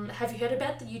 Have you heard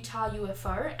about the Utah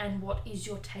UFO, and what is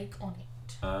your take on it?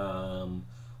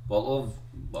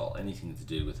 Well, anything to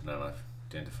do with an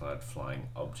unidentified flying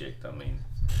object. I mean,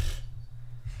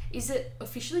 is it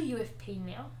officially UFP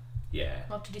now? Yeah.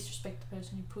 Not to disrespect the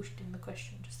person who pushed in the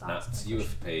question, just ask. No, it's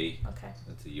UFP. Okay.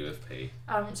 It's a UFP.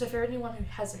 So for anyone who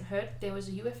hasn't heard, there was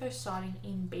a UFO sighting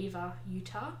in Beaver,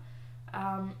 Utah.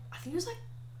 I think it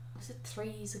was it 3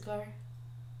 years ago?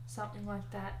 Something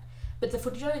like that. But the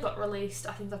footage only got released,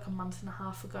 I think, like a month and a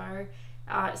half ago.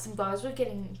 Some guys were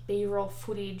getting B-roll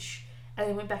footage, and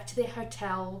they went back to their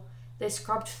hotel. They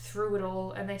scrubbed through it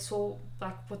all, and they saw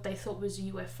like what they thought was a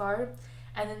UFO.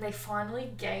 And then they finally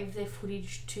gave their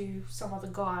footage to some other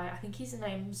guy. I think his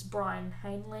name's Brian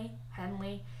Hanley.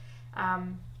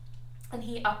 And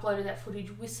he uploaded that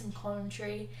footage with some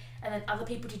commentary. And then other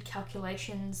people did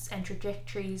calculations and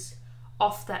trajectories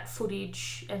off that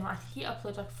footage. And I think he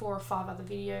uploaded like 4 or 5 other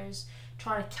videos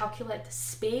trying to calculate the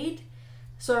speed.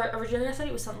 So originally I thought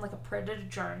it was something like a Predator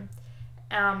drone.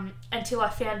 Until I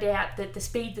found out that the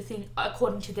speed, the thing,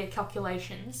 according to their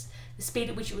calculations, the speed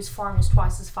at which it was flying was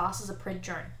twice as fast as a Pred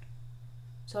drone.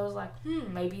 So I was like,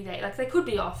 maybe they could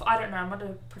be off. I don't know, I'm not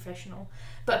a professional.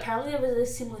 But apparently there was a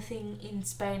similar thing in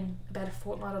Spain about a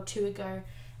fortnight or 2 ago,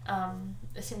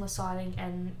 a similar sighting,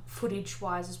 and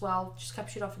footage-wise as well, just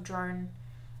captured off a drone,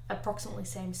 approximately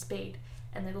same speed,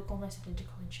 and they look almost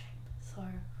identical in shape. So,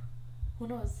 who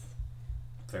knows?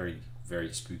 Very,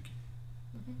 very spooky.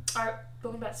 Mm-hmm. Alright,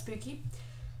 talking about spooky,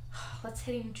 let's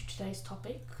head into today's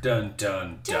topic. Dun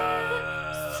dun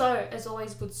dun! So, as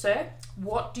always, good sir,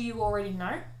 what do you already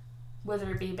know?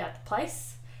 Whether it be about the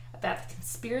place, about the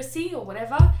conspiracy, or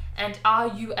whatever, and are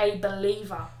you a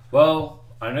believer? Well,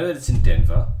 I know that it's in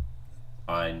Denver.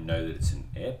 I know that it's an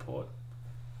airport.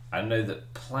 I know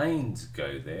that planes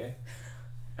go there.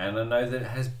 And I know that it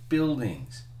has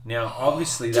buildings. Now,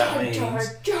 obviously, that means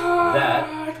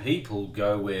that people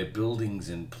go where buildings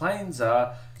and planes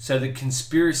are. So the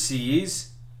conspiracy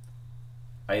is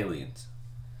aliens.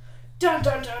 Dun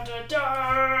dun dun dun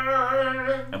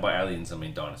dun! And by aliens, I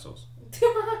mean dinosaurs.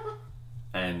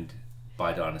 And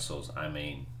by dinosaurs, I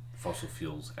mean fossil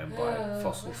fuels. And by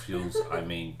fossil fuels, I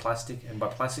mean plastic. And by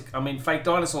plastic, I mean fake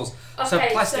dinosaurs. Okay, so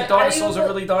plastic dinosaurs are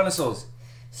really dinosaurs.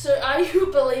 So are you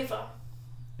a believer?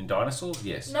 In dinosaurs?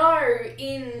 Yes. No,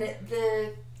 in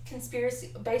the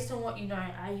conspiracy, based on what you know,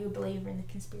 are you a believer in the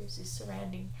conspiracies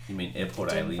surrounding You mean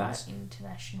airport aliens?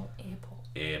 International Airport.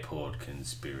 Airport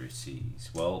conspiracies.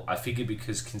 Well, I figure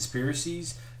because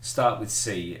conspiracies start with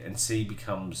C and C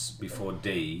becomes before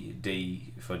D,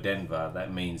 D for Denver,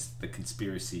 that means the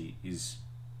conspiracy is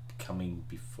coming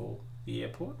before the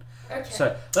airport. Okay.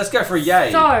 So let's go for a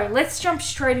yay. So let's jump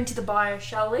straight into the bio,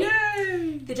 shall we?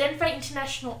 Yay! The Denver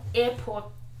International Airport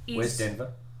is... Where's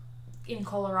Denver? In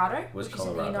Colorado, Where's which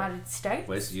Colorado? is in the United States.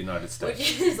 Where's the United States?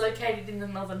 Which is located in the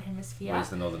Northern Hemisphere. Where's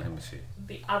the Northern Hemisphere?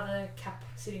 The other cap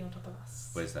sitting on top of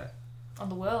us. Where's that? On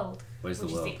the world. Where's the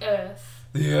world? Which is the Earth.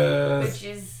 The Earth. Which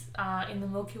is in the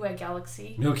Milky Way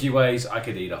galaxy. Milky Ways. I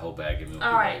could eat a whole bag of Milky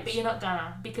Ways. Alright, but you're not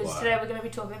gonna. Because Why? today we're going to be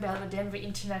talking about the Denver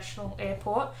International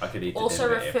Airport. I could eat the also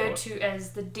Denver referred Airport. to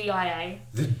as the DIA.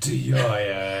 The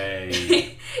DIA.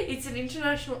 It's an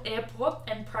international airport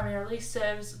and primarily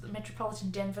serves the metropolitan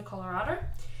Denver, Colorado.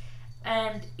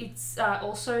 And it's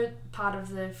also part of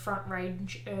the Front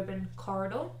Range Urban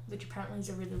Corridor, which apparently is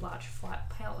a really large flight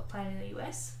plane in the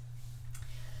US.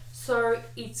 So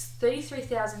it's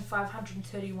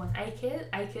 33,531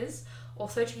 acres, or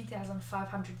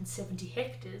 13,570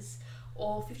 hectares,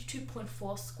 or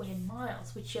 52.4 square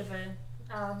miles, whichever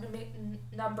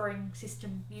numbering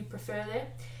system you prefer there.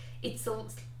 It's the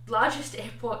largest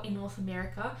airport in North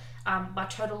America by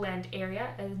total land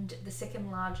area and the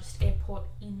second largest airport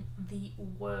in the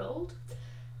world.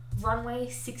 Runway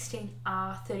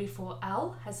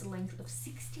 16R34L has a length of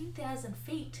 16,000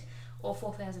 feet or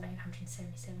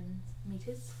 4,877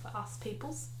 metres for us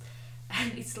peoples.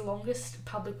 And it's the longest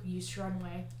public use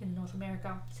runway in North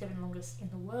America, 7th longest in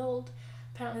the world.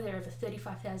 Apparently there are over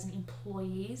 35,000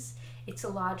 employees. It's the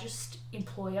largest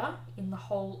employer in the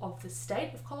whole of the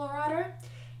state of Colorado.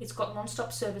 It's got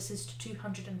non-stop services to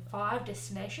 205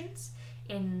 destinations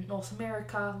in North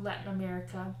America, Latin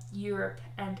America, Europe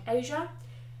and Asia.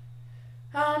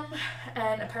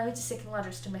 And apparently it's the second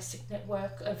largest domestic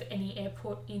network of any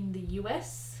airport in the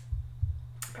US.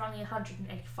 Apparently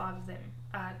 185 of them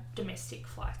are domestic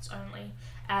flights only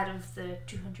out of the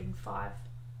 205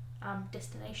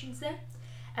 destinations there.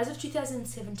 As of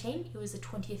 2017, it was the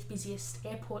 20th busiest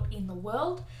airport in the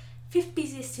world, 5th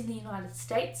busiest in the United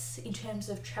States in terms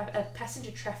of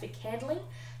passenger traffic handling.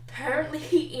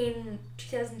 Apparently in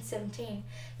 2017,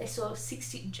 they saw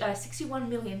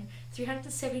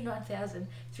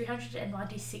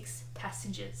 61,379,396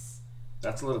 passengers.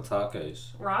 That's a lot of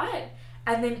tacos. Right?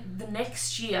 And then the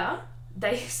next year,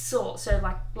 they saw, so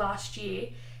like last year,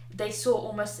 they saw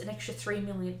almost an extra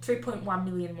 3.1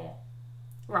 million more,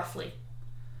 roughly.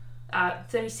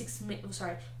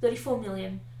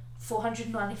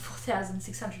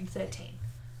 34,494,613.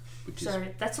 So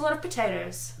that's a lot of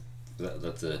potatoes.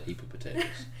 That's a heap of potatoes.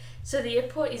 So the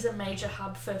airport is a major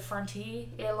hub for Frontier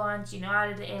Airlines,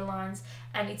 United Airlines,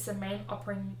 and it's the main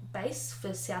operating base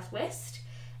for Southwest.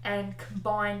 And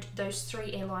combined, those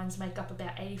three airlines make up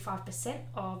about 85%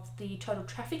 of the total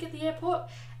traffic at the airport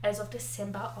as of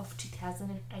December of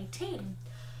 2018.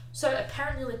 So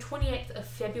apparently the 28th of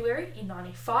February in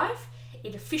 1995,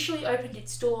 it officially opened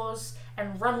its doors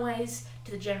and runways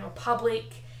to the general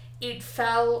public. It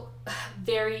fell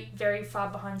very, very far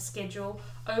behind schedule,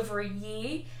 over a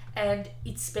year, and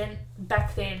it spent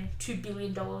back then $2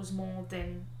 billion more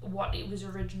than what it was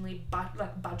originally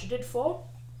budgeted for.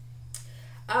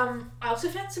 I also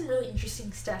found some really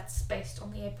interesting stats based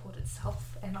on the airport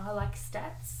itself, and I like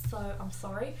stats, so I'm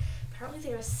sorry. Apparently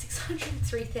there are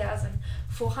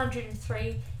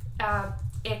 603,403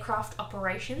 aircraft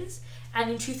operations,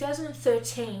 and in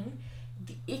 2013,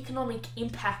 the economic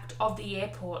impact of the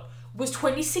airport was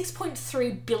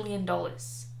 $26.3 billion.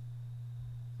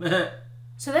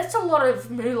 So that's a lot of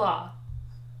moolah.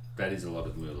 That is a lot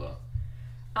of moolah.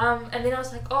 And then I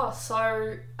was like,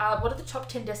 what are the top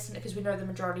 10 destinations? Because we know the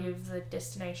majority of the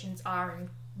destinations are in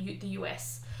the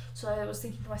US. So I was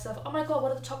thinking to myself, oh my god,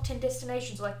 what are the top 10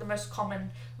 destinations? Like the most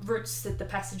common routes that the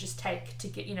passengers take to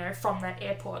get, from that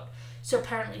airport. So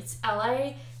apparently it's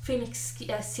LA, Phoenix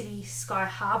City Sky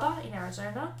Harbor in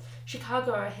Arizona,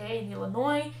 Chicago O'Hare in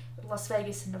Illinois, Las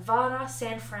Vegas in Nevada,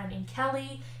 San Fran in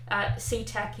Cali,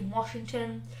 SeaTac in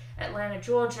Washington, Atlanta,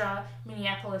 Georgia,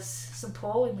 Minneapolis, St.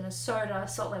 Paul in Minnesota,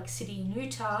 Salt Lake City in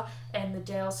Utah, and the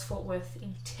Dalles-Fort Worth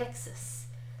in Texas.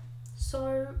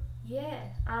 So, yeah,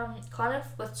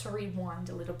 let's rewind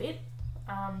a little bit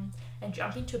and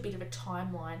jump into a bit of a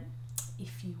timeline,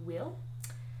 if you will.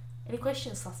 Any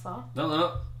questions thus far?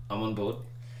 No, I'm on board.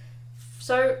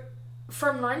 So,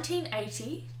 from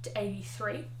 1980 to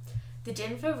 83, the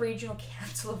Denver Regional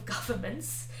Council of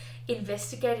Governments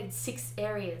investigated 6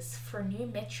 areas for a new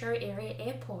metro area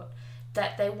airport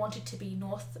that they wanted to be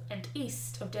north and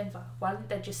east of Denver. Why didn't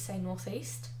they just say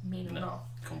northeast? No.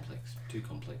 Complex. Too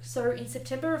complex. So in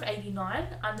September of 89,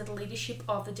 under the leadership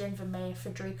of the Denver Mayor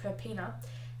Federico Pina,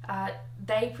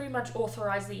 they pretty much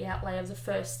authorised the outlay of the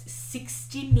first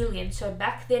 $60 million. So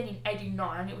back then in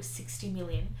 89, it was $60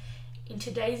 million in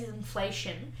today's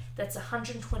inflation, that's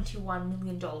 $121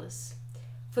 million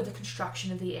for the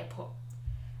construction of the airport.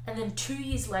 And then 2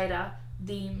 years later,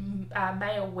 the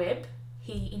Mayor Webb,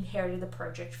 he inherited the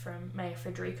project from Mayor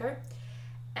Federico,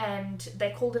 and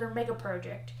they called it a mega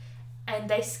project. And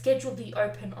they scheduled the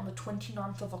open on the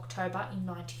 29th of October in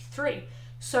 93.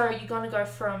 So you're going to go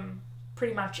from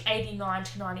pretty much 89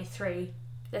 to 93.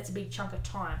 That's a big chunk of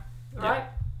time, right?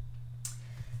 Yep.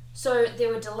 So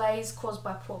there were delays caused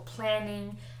by poor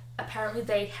planning. Apparently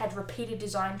they had repeated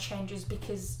design changes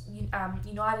because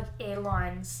United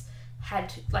Airlines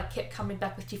had kept coming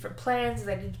back with different plans.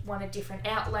 They wanted different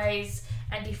outlays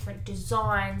and different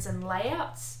designs and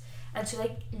layouts. And so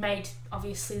they made,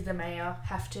 obviously, the mayor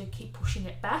have to keep pushing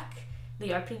it back,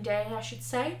 the opening day, I should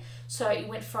say. So it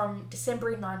went from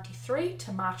December of 93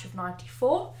 to March of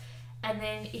 94. And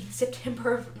then in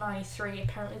September of 93,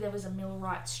 apparently there was a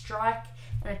millwright strike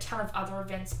and a ton of other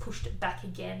events pushed it back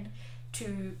again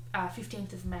to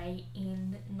 15th of May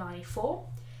in 94.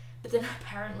 But then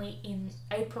apparently in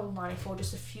April 94,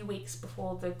 just a few weeks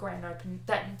before the grand open,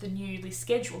 the newly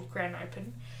scheduled grand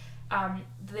open,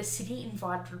 the city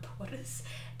invited reporters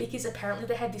because apparently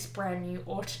they had this brand new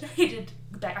automated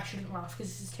I shouldn't laugh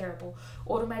because this is terrible,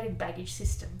 automated baggage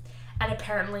system, and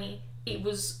apparently it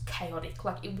was chaotic.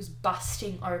 It was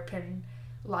busting open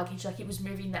luggage, it was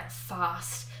moving that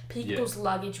fast. People's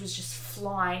luggage was just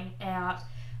flying out,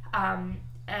 and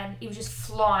it was just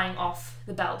flying off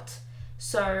the belt.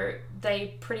 So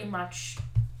they pretty much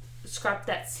scrapped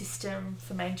that system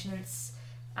for maintenance,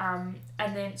 and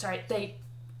then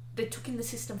they took in the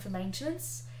system for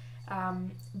maintenance,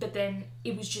 but then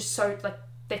it was just so,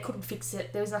 they couldn't fix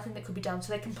it. There was nothing that could be done,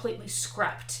 so they completely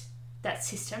scrapped that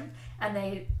system, and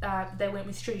they went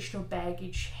with traditional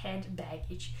baggage handlers.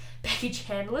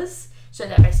 So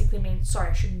that basically means, sorry,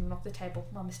 I shouldn't have knocked the table,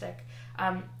 my mistake.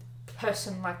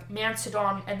 Person mounts it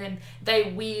on, and then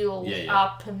they wheel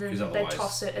up, and then they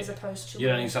toss it, as opposed to... You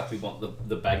don't exactly want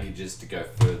the baggages to go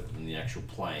further than the actual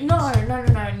planes. No.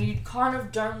 And you kind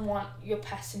of don't want your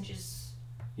passengers,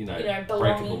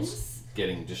 belongings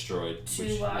getting destroyed.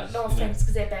 No offense,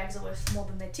 because their bags are worth more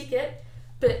than their ticket,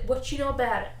 but what you know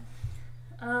about it?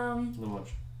 Not much.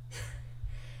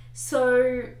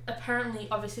 So apparently,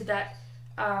 obviously, that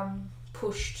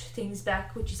pushed things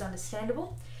back, which is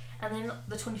understandable. And then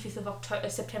the 25th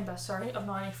of September of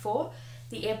 94,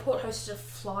 the airport hosted a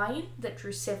fly-in that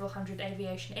drew several hundred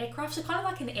aviation aircraft. So kind of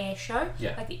like an air show,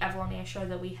 like the Avalon air show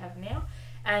that we have now.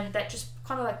 And that just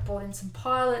kind of brought in some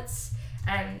pilots,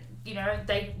 and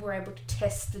they were able to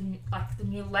test the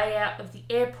new layout of the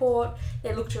airport.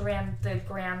 They looked around the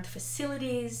ground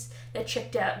facilities. They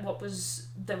checked out what was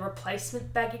the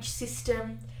replacement baggage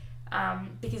system,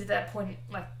 because at that point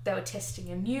they were testing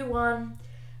a new one.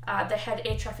 They had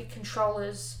air traffic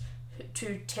controllers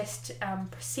to test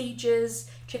procedures,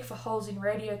 check for holes in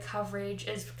radio coverage,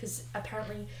 because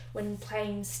apparently when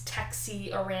planes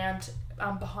taxi around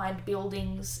behind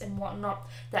buildings and whatnot,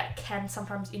 that can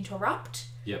sometimes interrupt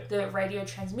the radio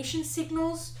transmission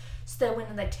signals. So they went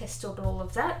and they tested all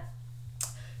of that.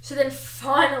 So then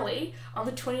finally, on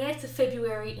the 28th of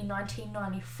February in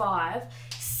 1995,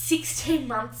 16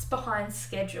 months behind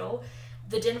schedule,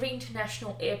 the Denver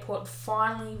International Airport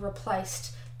finally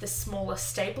replaced the smaller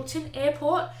Stapleton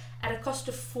Airport at a cost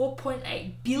of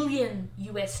 $4.8 billion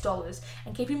US.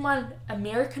 And keep in mind,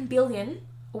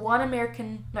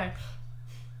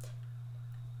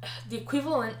 the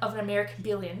equivalent of an American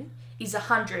billion is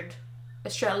 100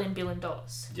 Australian billion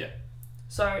dollars. Yeah.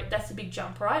 So that's a big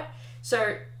jump, right?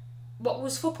 So what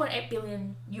was 4.8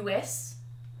 billion US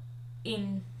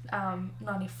in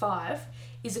 95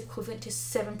 is equivalent to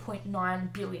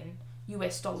 7.9 billion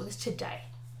US dollars today.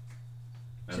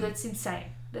 So that's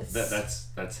insane.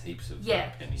 That's heaps of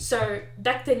pennies. So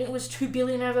back then it was 2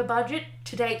 billion over budget.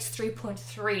 Today it's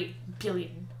 3.3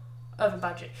 billion over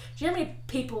budget. Do you know how many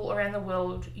people around the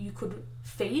world you could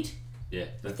feed? Yeah,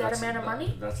 with that amount of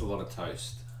money? That's a lot of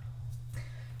toast.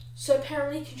 So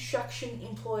apparently construction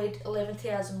employed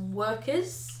 11,000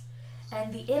 workers.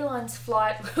 And the airline's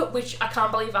flight, which I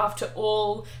can't believe after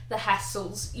all the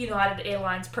hassles United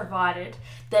Airlines provided,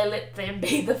 they let them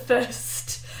be the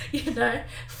first,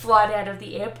 flight out of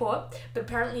the airport. But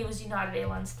apparently it was United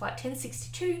Airlines Flight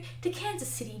 1062 to Kansas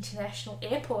City International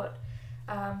Airport.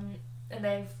 And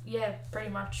they've, pretty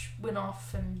much went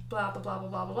off and blah, blah, blah, blah,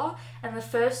 blah, blah. And the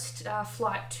first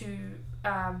flight to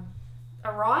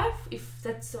arrive, if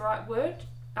that's the right word,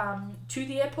 to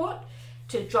the airport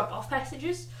to drop off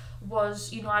passengers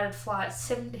was United Flight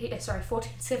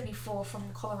 1474 from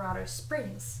Colorado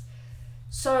Springs.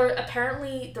 So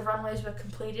apparently the runways were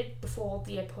completed before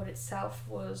the airport itself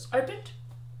was opened.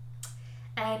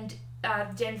 And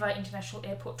Denver International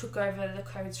Airport took over the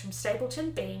codes from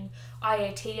Stapleton, being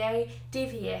IATA,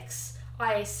 DVX,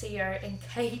 IACO, and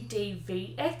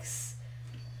KDVX.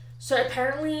 So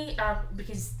apparently,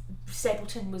 because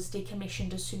Stapleton was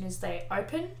decommissioned as soon as they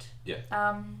opened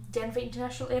Denver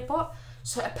International Airport,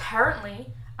 so apparently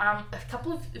a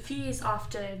few years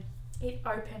after it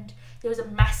opened, there was a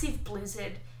massive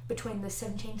blizzard between the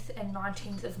 17th and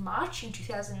 19th of March in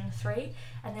 2003,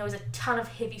 and there was a ton of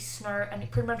heavy snow, and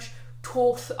it pretty much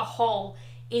tore a hole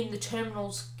in the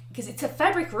terminals, because it's a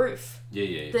fabric roof.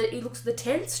 It looks the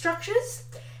tent structures,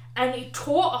 and it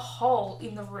tore a hole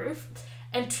in the roof,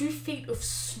 and 2 feet of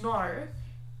snow,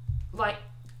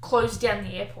 closed down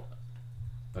the airport.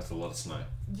 That's a lot of snow.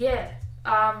 Yeah.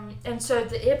 And so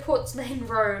the airport's main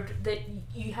road that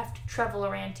you have to travel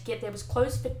around to get there was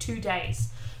closed for 2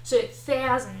 days. So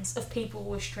thousands of people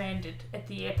were stranded at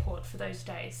the airport for those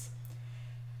days.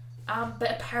 But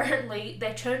apparently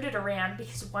they turned it around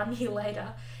because 1 year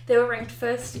later they were ranked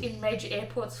first in major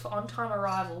airports for on-time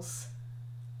arrivals.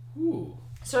 Ooh.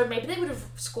 So maybe they would have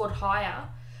scored higher,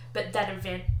 but that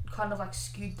event kind of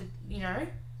skewed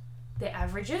their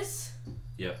averages.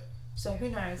 Yep. So who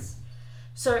knows?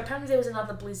 So apparently there was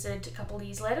another blizzard a couple of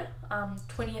years later,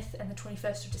 20th and the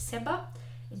 21st of December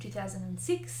in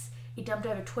 2006. It dumped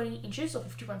over 20 inches or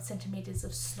 51 centimetres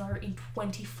of snow in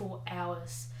 24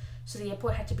 hours. So the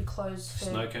airport had to be closed for...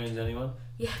 Snow cones, anyone?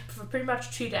 Yeah, for pretty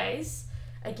much 2 days.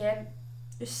 Again,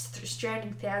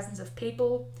 stranding thousands of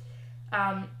people.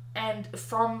 And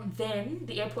from then,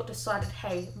 the airport decided,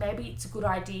 hey, maybe it's a good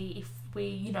idea if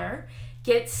we,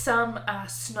 get some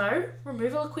snow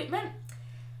removal equipment.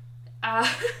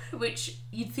 Which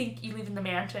you'd think you live in the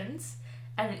mountains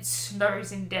and it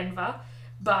snows in Denver,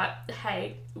 but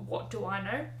hey, what do I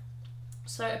know?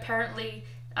 So apparently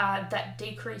that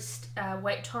decreased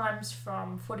wait times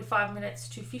from 45 minutes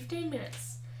to 15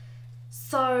 minutes.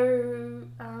 So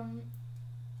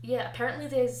apparently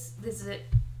there's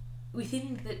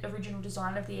within the original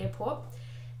design of the airport,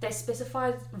 they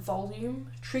specified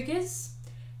volume triggers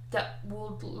that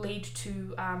would lead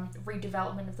to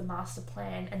redevelopment of the master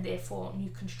plan and therefore new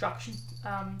construction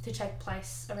to take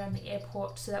place around the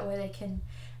airport, so that way they can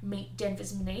meet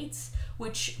Denver's needs,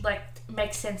 which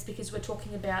makes sense because we're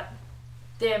talking about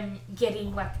them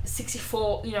getting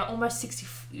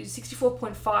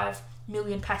 64.5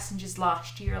 million passengers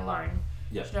last year alone.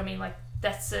 Yeah. You know what I mean?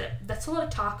 That's a lot of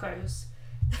tacos.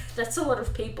 That's a lot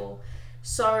of people.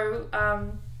 So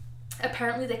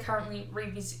apparently they're currently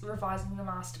revising the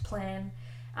master plan.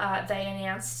 They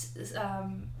announced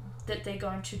that they're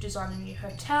going to design a new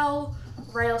hotel,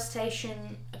 rail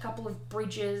station, a couple of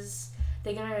bridges.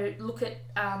 They're going to look at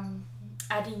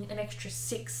adding an extra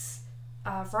 6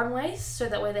 runways, so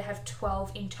that way they have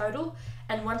 12 in total.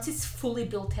 And once it's fully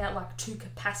built out to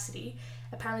capacity,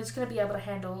 apparently it's going to be able to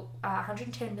handle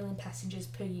 110 million passengers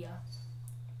per year.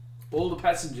 All the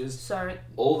passengers, so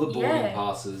all the boarding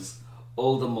passes,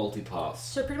 all the multi-pass.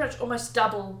 So pretty much almost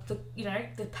double the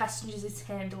passengers it's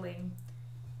handling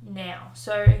now.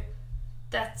 So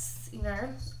that's,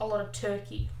 a lot of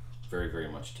turkey. Very, very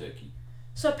much turkey.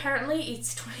 So apparently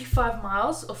it's 25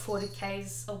 miles or 40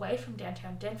 k's away from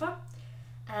downtown Denver,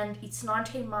 and it's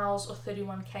 19 miles or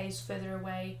 31 k's further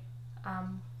away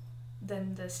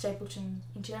than the Stapleton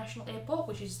International Airport,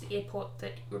 which is the airport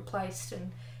that replaced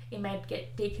and it made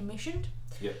get decommissioned.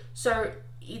 Yep. So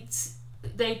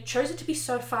they chose it to be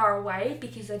so far away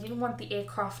because they didn't want the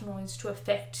aircraft noise to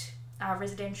affect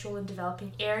residential and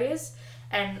developing areas,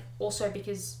 and also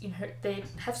because they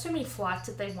have so many flights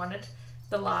that they wanted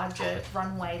the larger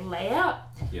runway layout.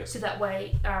 Yep. So that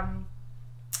way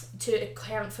to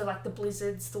account for the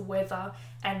blizzards, the weather,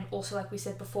 and also, like we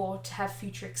said before, to have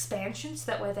future expansions.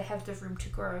 That way they have the room to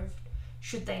grow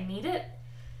should they need it.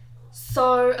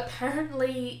 So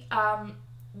apparently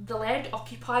the land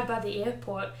occupied by the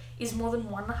airport is more than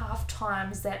 1.5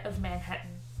 times that of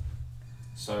Manhattan.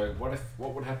 So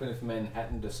what would happen if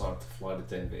Manhattan decided to fly to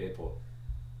Denver Airport?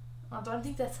 I don't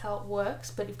think that's how it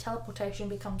works, but if teleportation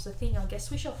becomes a thing, I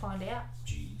guess we shall find out.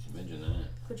 Jeez, imagine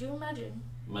that. Could you imagine?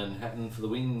 Manhattan for the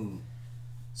win.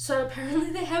 So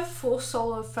apparently they have 4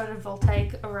 solar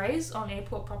photovoltaic arrays on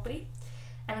airport property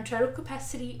and a total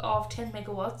capacity of 10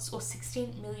 megawatts or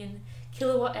 16 million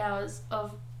kilowatt hours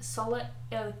of solar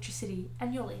electricity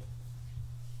annually.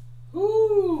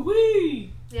 Ooh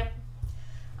wee! Yep.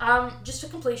 Just for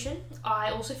completion, I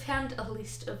also found a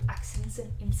list of accidents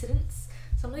and incidents.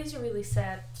 Some of these are really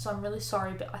sad, so I'm really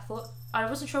sorry, but I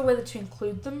wasn't sure whether to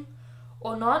include them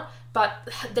or not, but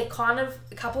a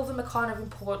couple of them are kind of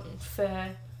important for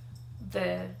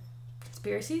the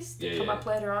conspiracies that come up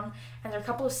later on, and there are a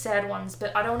couple of sad ones,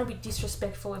 but I don't want to be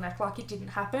disrespectful and act like it didn't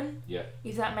happen. Yeah.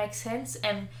 If that makes sense,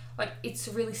 and like it's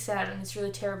really sad and it's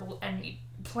really terrible, and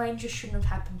planes just shouldn't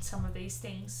have happened. Some of these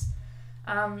things.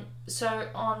 So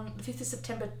on the 5th of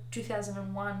September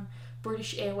 2001,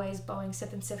 British Airways Boeing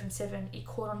 777 it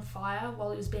caught on fire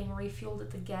while it was being refueled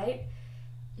at the gate.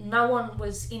 No one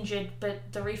was injured,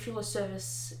 but the refueler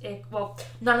service,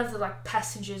 none of the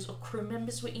passengers or crew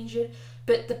members were injured,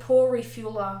 but the poor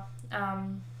refueler,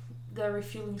 the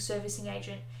refueling servicing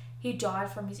agent, he died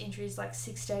from his injuries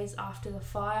 6 days after the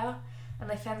fire, and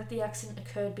they found that the accident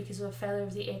occurred because of a failure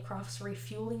of the aircraft's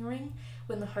refueling ring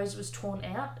when the hose was torn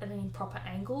out at an improper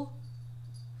angle.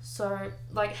 So,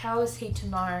 how is he to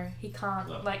know? He can't,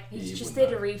 he's just there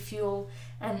to refuel,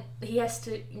 and he has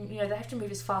to, they have to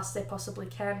move as fast as they possibly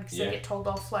can because they get told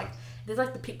off, they're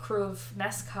the pit crew of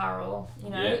NASCAR or,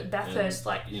 Bathurst,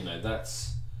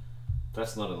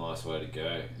 That's not a nice way to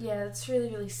go. Yeah, it's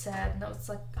really, really sad, and that was,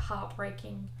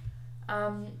 heartbreaking.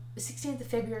 16th of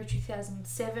February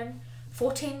 2007,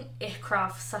 14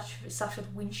 aircraft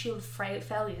suffered windshield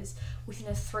failures within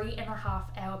a 3.5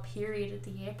 hour period at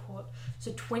the airport.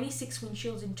 So 26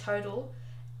 windshields in total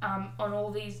on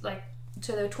all these,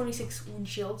 so there were 26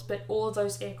 windshields, but all of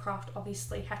those aircraft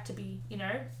obviously had to be,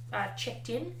 checked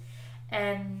in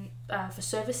and for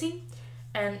servicing.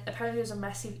 And apparently there was a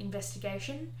massive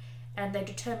investigation, and they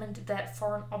determined that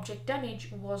foreign object damage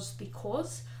was the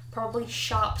cause, probably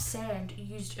sharp sand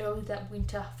used early that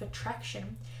winter for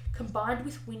traction, combined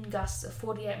with wind gusts of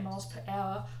 48 miles per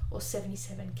hour or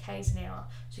 77 k's an hour.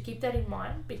 So keep that in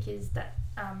mind because that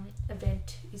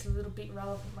event is a little bit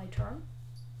relevant later on.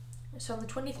 So on the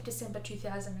 20th of December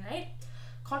 2008,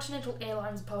 Continental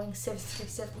Airlines Boeing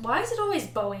 737... Why is it always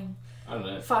Boeing? I don't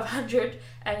know. 500,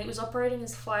 and it was operating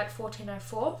as Flight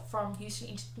 1404 from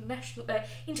Houston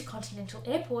Intercontinental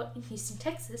Airport in Houston,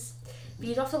 Texas,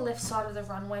 veered off the left side of the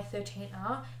runway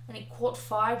 13R, and it caught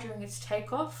fire during its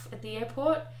takeoff at the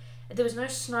airport. There was no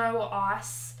snow or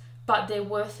ice, but there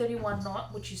were 31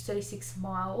 knot, which is 36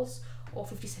 miles, or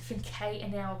 57 k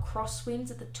an hour crosswinds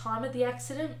at the time of the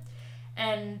accident.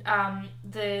 And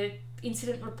the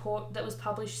incident report that was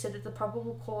published said that the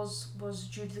probable cause was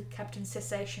due to the captain's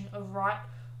cessation of right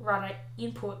rudder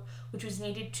input, which was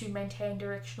needed to maintain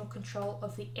directional control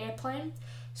of the airplane.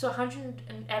 So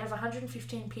out of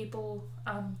 115 people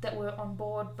that were on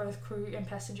board, both crew and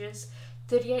passengers,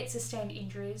 38 sustained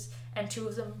injuries, and 2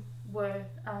 of them were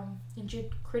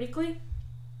injured critically.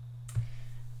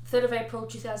 3rd of April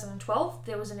 2012,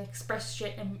 there was an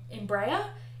ExpressJet Embraer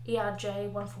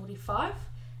ERJ-145,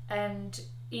 and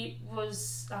it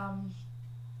was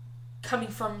coming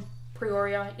from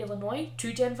Peoria, Illinois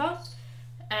to Denver,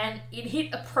 and it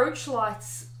hit approach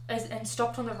lights and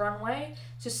stopped on the runway.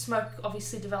 So smoke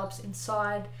obviously develops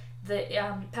inside. The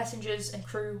passengers and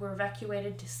crew were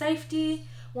evacuated to safety.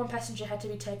 One passenger had to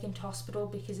be taken to hospital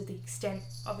because of the extent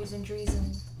of his injuries,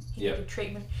 and he needed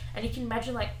treatment. And you can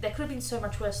imagine, there could have been so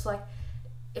much worse,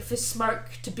 if there's smoke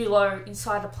to billow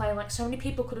inside a plane, so many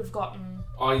people could have gotten...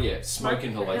 Oh yeah, smoke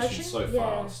inhalation so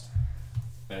fast.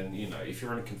 And, if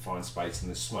you're in a confined space and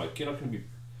there's smoke, you're not going to be...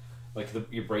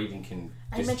 your breathing can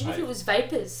dissipate. Imagine if it was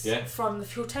vapours from the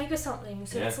fuel tank or something.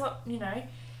 So it's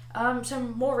so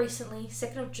more recently,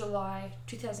 2nd of July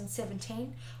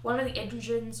 2017, one of the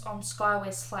engines on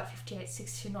SkyWest Flight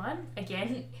 58629,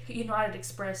 again, United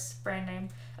Express brand name,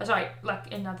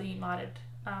 another United,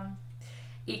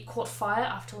 it caught fire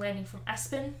after landing from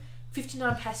Aspen.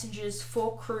 59 passengers,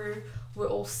 4 crew were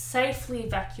all safely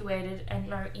evacuated and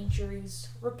no injuries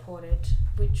reported,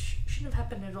 which shouldn't have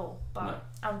happened at all, but no.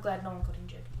 I'm glad no one got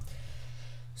injured.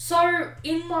 So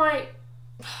in my...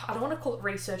 I don't want to call it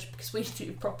research because we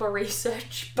do proper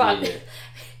research, but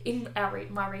in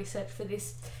my research for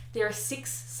this, there are 6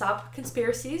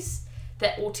 sub-conspiracies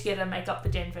that altogether make up the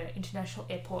Denver International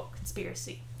Airport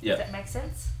conspiracy. Does that make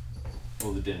sense?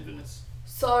 All the Denverness.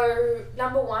 So,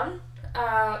 number 1,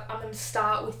 I'm going to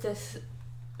start with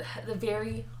the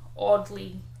very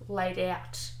oddly laid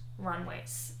out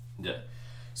runways. Yeah.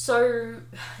 So,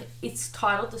 it's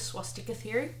titled the Swastika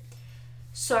Theory.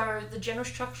 So, the general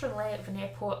structure and layout of an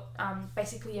airport,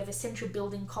 basically you have a central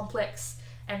building complex,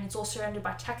 and it's all surrounded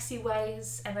by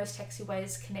taxiways, and those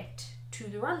taxiways connect to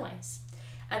the runways.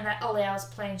 And that allows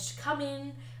planes to come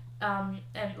in and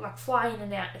fly in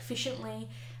and out efficiently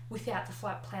without the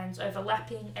flight plans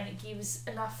overlapping, and it gives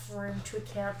enough room to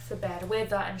account for bad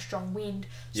weather and strong wind,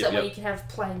 so that way you can have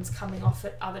planes coming off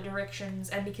at other directions,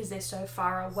 and because they're so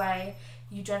far away,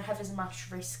 you don't have as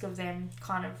much risk of them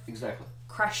kind of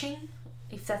crashing,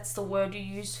 if that's the word you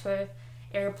use for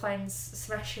aeroplanes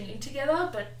smashing in together,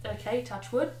 but okay,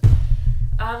 touch wood.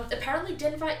 Apparently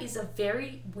Denver is a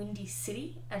very windy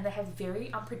city and they have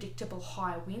very unpredictable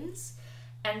high winds.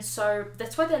 And so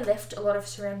that's why they left a lot of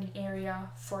surrounding area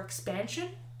for expansion.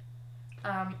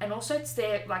 And also it's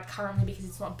there like currently because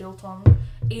it's not built on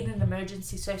in an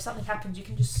emergency. So if something happens, you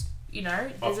can just,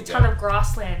 there's a ton of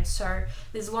grassland. So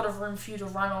there's a lot of room for you to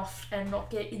run off and not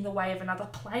get in the way of another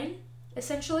plane,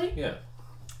 essentially. Yeah.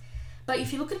 But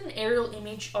if you look at an aerial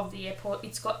image of the airport,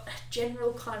 it's got a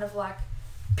general kind of like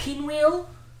pinwheel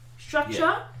structure.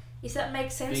 Yeah. Does that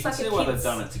make sense? You can see why they've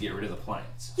done it to get rid of the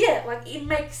planes. Yeah, like it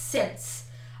makes sense.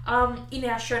 In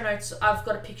our show notes, I've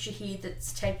got a picture here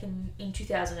that's taken in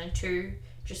 2002,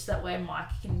 just that way Mike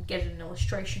can get an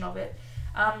illustration of it.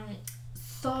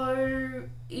 So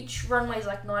each runway is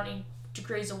like 90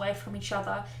 degrees away from each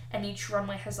other, and each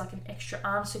runway has like an extra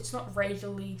arm, so it's not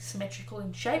radially symmetrical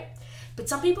in shape. But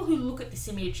some people who look at this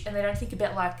image and they don't think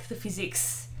about like the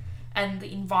physics and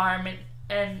the environment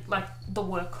and like the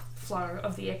workflow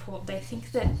of the airport, they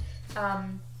think that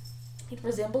it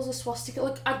resembles a swastika.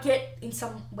 Like, I get in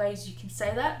some ways you can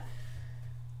say that.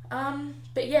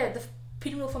 But yeah, the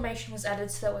pinwheel formation was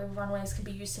added so that way runways can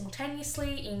be used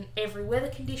simultaneously in every weather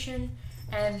condition,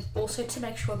 and also to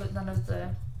make sure that none of the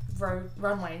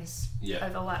runways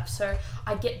overlap. So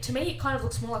to me it kind of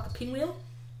looks more like a pinwheel,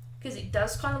 because it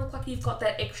does kind of look like you've got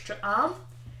that extra arm,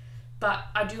 but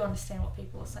I do understand what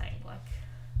people are saying, like,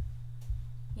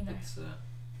 It's,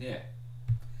 yeah.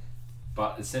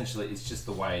 But essentially, it's just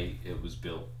the way it was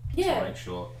built to make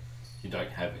sure you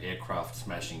don't have aircraft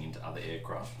smashing into other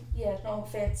aircraft. Yeah, no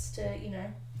offense to,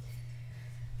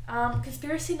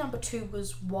 Conspiracy number 2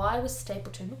 was, why was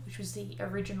Stapleton, which was the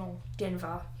original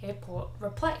Denver airport,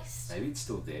 replaced? Maybe it's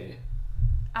still there.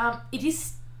 It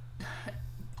is...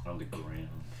 underground.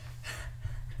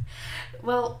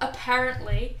 Well,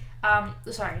 apparently...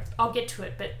 sorry, I'll get to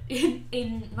it, but in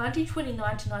 1929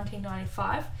 to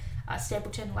 1995...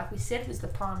 Stapleton, like we said, was the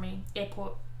primary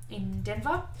airport in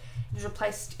Denver. It was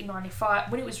replaced in 95.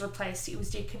 When it was replaced, it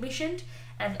was decommissioned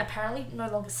and apparently no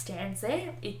longer stands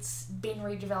there. It's been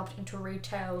redeveloped into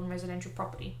retail and residential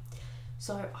property.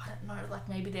 So I don't know, like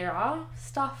maybe there are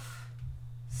stuff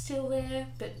still there,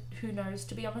 but who knows,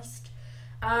 to be honest.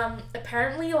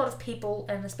 Apparently a lot of people,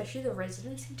 and especially the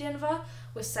residents in Denver,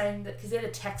 were saying that, because they're the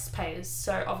taxpayers,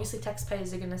 so obviously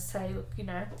taxpayers are going to say, look,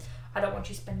 I don't want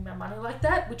you spending my money like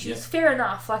that, which is fair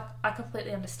enough. Like, I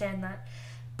completely understand that.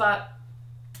 But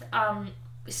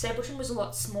Stapleton was a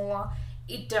lot smaller.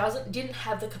 It didn't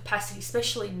have the capacity,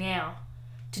 especially now,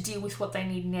 to deal with what they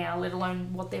need now, let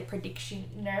alone what their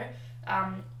prediction,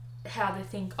 how they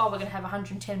think, we're going to have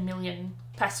 110 million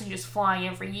passengers flying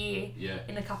every year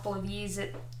in a couple of years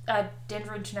at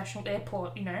Denver International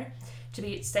Airport, to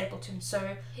be at Stapleton.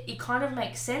 So it kind of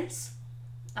makes sense.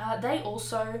 They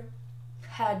also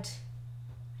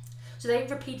they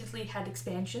repeatedly had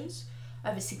expansions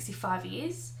over 65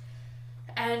 years,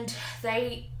 and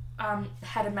they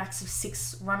had a max of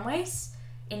 6 runways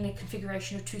in a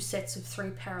configuration of 2 sets of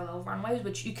 3 parallel runways,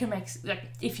 which you can make, like,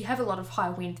 if you have a lot of high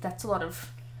wind, that's a lot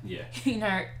of,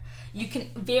 you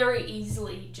can very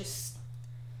easily just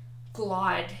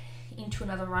glide into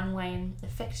another runway and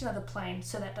affect another plane,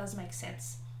 so that does make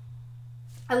sense.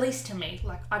 At least to me.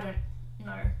 Like, I don't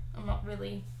know, I'm not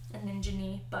really an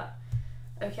engineer, but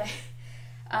okay.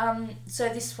 So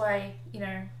this way,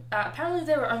 apparently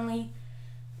there were only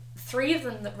 3 of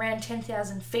them that ran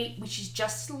 10,000 feet, which is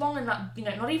just long enough,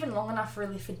 not even long enough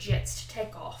really for jets to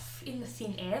take off in the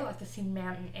thin air, like the thin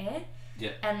mountain air.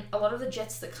 Yeah. And a lot of the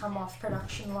jets that come off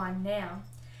production line now,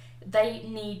 they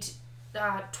need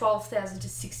 12,000 to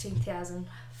 16,000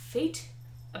 feet,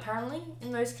 apparently,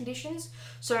 in those conditions.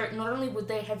 So not only would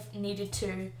they have needed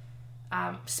to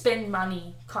spend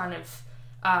money kind of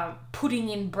putting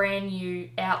in brand new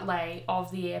outlay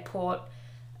of the airport,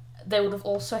 they would have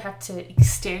also had to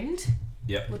extend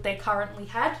what they currently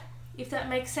had, if that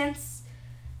makes sense.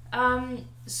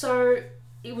 So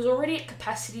it was already at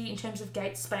capacity in terms of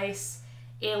gate space,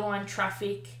 airline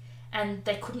traffic, and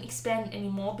they couldn't expand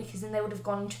anymore because then they would have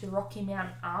gone into the Rocky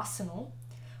Mountain Arsenal,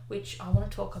 which I want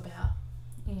to talk about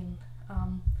in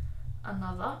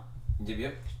another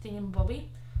thing, Bobby.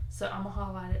 So I'm going to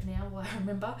highlight it now while I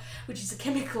remember, which is a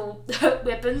chemical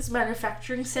weapons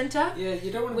manufacturing centre. Yeah,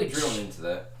 you don't want to be drilling into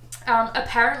that.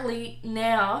 Apparently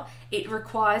now it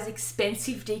requires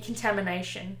expensive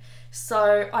decontamination.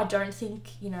 So I don't think,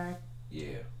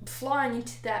 flying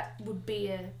into that would be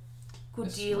a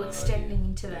good deal, extending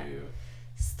into that. Yeah.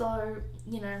 So,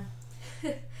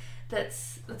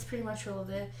 that's pretty much all of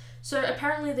there. So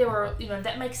apparently there were,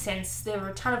 that makes sense. There were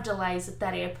a ton of delays at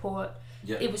that airport.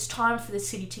 Yep. It was time for the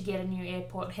city to get a new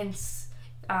airport, hence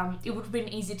it would have been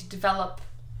easy to develop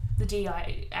the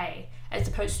DIA as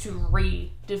opposed to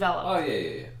redevelop. Oh,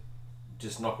 yeah.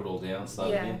 Just knock it all down,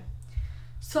 start again.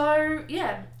 So,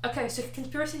 yeah. Okay, so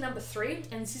conspiracy number 3,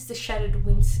 and this is the shattered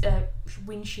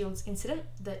windshields incident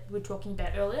that we were talking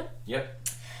about earlier. Yep.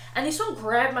 And this one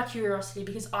grabbed my curiosity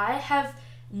because I have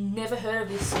never heard of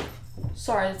this.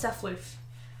 Sorry, that's our floof.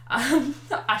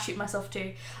 I shoot myself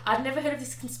too. I'd never heard of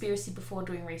this conspiracy before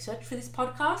doing research for this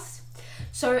podcast.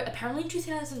 So apparently in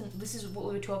 2000, this is what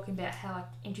we were talking about, how like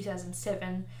in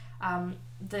 2007, I'm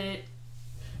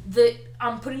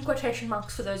putting quotation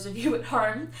marks for those of you at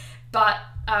home, but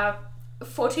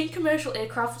 14 commercial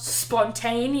aircraft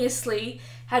spontaneously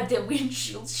had their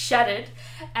windshields shattered,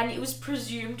 and it was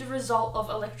presumed a result of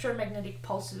electromagnetic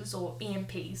pulses, or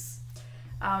EMPs,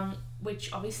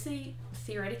 which obviously,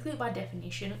 theoretically, by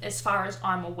definition, as far as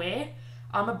I'm aware,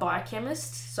 I'm a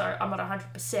biochemist, so I'm not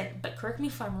 100%, but correct me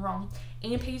if I'm wrong,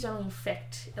 EMPs only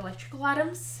affect electrical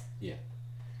items. Yeah.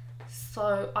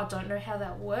 So I don't know how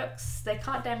that works. They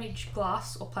can't damage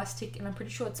glass or plastic, and I'm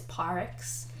pretty sure it's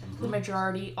Pyrex, the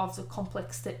majority of the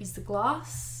complex that is the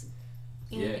glass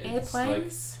in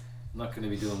airplanes. Not going to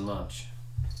be doing much.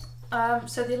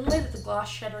 So the only way that the glass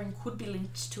shattering could be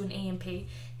linked to an EMP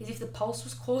is if the pulse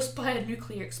was caused by a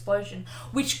nuclear explosion,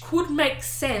 which could make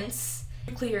sense.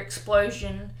 Nuclear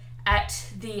explosion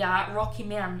at the Rocky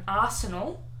Mountain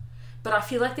Arsenal, but I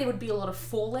feel like there would be a lot of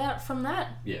fallout from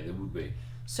that. Yeah, there would be.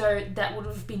 So that would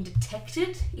have been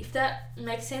detected, if that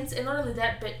makes sense. And not only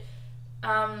that, but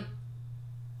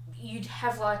you'd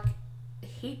have like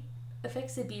heat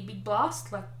effects. There'd be a big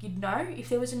blast, like you'd know if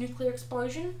there was a nuclear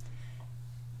explosion,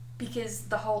 because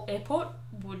the whole airport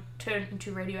would turn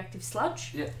into radioactive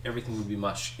sludge. Yeah, everything would be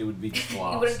it would be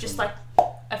glass. It wouldn't just like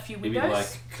a few windows. It'd be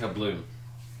like kabloom.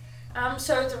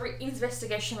 So the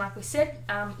investigation, like we said,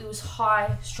 it was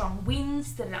high, strong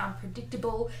winds that are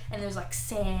unpredictable, and there was like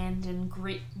sand and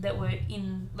grit that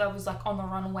was like on the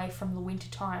run away from the winter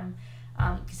time,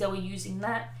 because they were using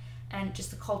that, and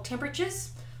just the cold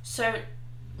temperatures. So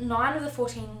 9 of the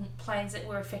 14 planes that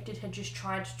were affected had just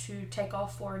tried to take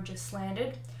off or had just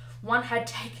landed. One had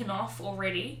taken off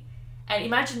already, and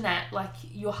imagine that, like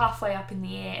you're halfway up in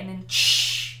the air and then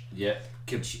yeah.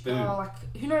 Oh,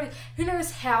 like who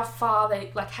knows how far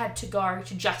they like had to go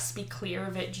to just be clear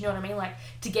of it. Do you know what I mean? Like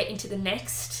to get into the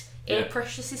next air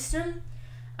pressure system.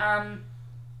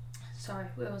 Sorry,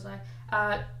 where was I?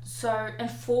 And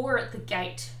 4 were at the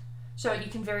gate, so you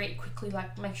can very quickly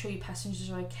like make sure your passengers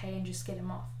are okay and just get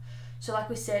them off. So like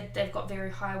we said, they've got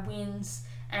very high winds,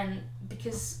 and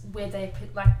because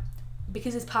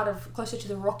it's part of closer to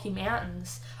the Rocky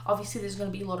Mountains, obviously there's going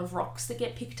to be a lot of rocks that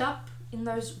get picked up in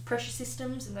those pressure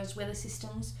systems and those weather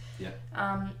systems. Yeah.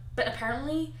 But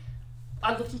apparently,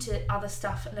 I looked into other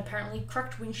stuff, and apparently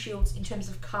cracked windshields in terms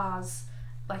of cars,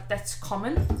 like that's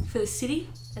common for the city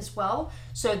as well.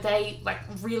 So they like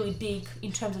really big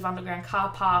in terms of underground car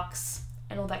parks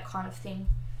and all that kind of thing.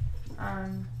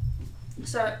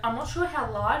 So I'm not sure how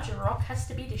large a rock has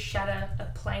to be to shatter a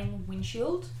plane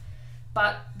windshield,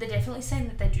 but they're definitely saying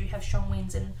that they do have strong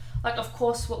winds, and like of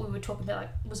course what we were talking about,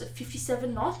 like was it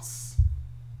 57 knots?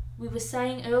 We were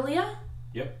saying earlier.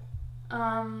 Yep.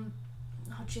 Oh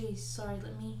geez, sorry,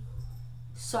 let me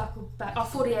cycle back.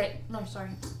 48. No,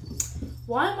 sorry.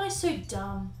 Why am I so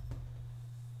dumb?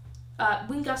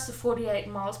 Wind gusts of 48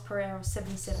 miles per hour or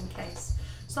 77 k's.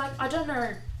 So like I don't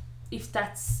know if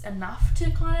that's enough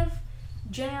to kind of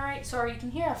generate. Sorry, you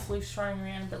can hear our floofs running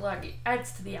around, but like it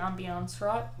adds to the ambience,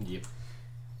 right? Yep.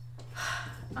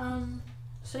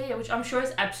 So yeah, which I'm sure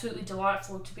is absolutely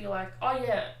delightful to be like,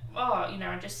 I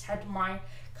just had my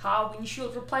car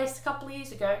windshield replaced a couple of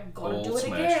years ago. Gotta do it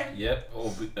again. Yep.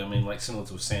 Or like similar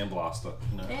to a sandblaster,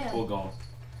 all gone.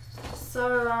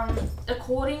 So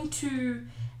according to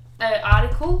an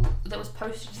article that was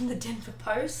posted in the Denver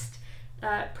Post,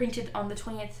 printed on the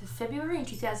 28th of February in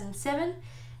 2007,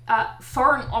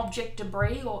 foreign object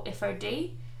debris, or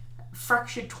FOD,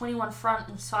 fractured 21 front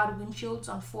and side windshields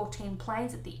on 14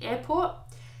 planes at the airport.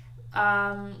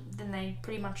 Then they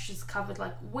pretty much just covered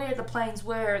like where the planes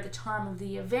were at the time of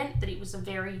the event, that it was a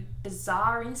very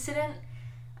bizarre incident.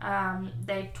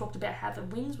 They talked about how the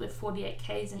winds were 48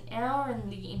 k's an hour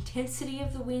and the intensity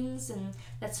of the winds, and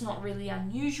that's not really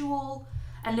unusual.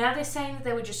 And now they're saying that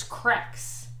they were just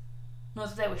cracks, not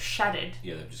that they were shattered.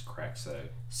 Yeah, they're just cracks though.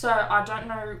 So I don't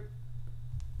know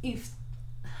if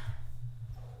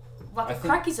a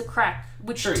crack is a crack,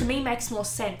 which to me makes more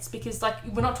sense, because like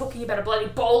we're not talking about a bloody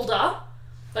boulder.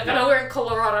 Like I know we're in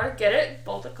Colorado, get it?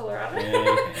 Boulder, Colorado.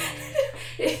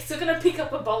 It's not going to pick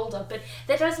up a boulder, but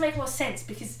that does make more sense,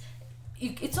 because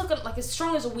it's not going to, like as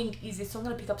strong as a wind is, it's not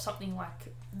going to pick up something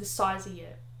like the size of your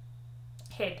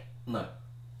head. No.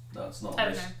 No, it's not. I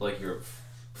don't know. Like you're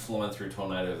flying through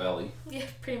Tornado Valley. Yeah,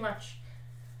 pretty much.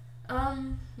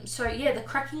 So yeah, the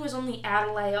cracking was on the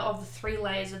outer layer of the 3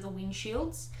 layers of the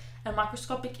windshields. A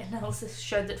microscopic analysis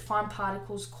showed that fine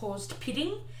particles caused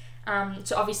pitting.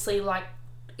 So obviously, like,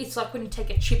 it's like when you take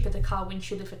a chip of the car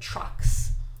windshield if a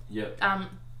truck's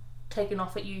taken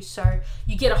off at you. So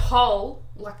you get a hole,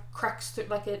 like cracks through,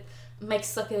 like it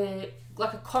makes like a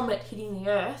comet hitting the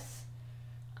earth.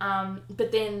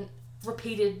 But then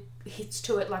repeated hits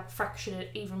to it like fractured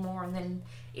it even more, and then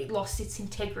it lost its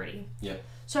integrity. Yeah.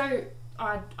 So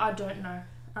I don't know.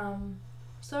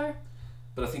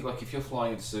 But I think like if you're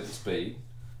flying at a certain speed,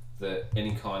 that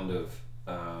any kind of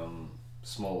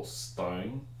small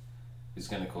stone is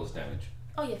going to cause damage.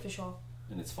 Oh yeah, for sure.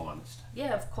 In its finest.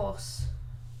 Yeah, of course.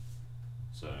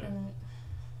 So.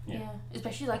 Yeah,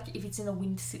 especially like if it's in a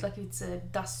wind, like if it's a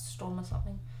dust storm or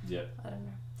something. Yeah. I don't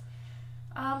know.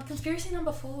 Conspiracy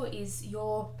number 4 is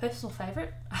your personal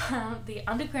favourite, the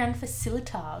underground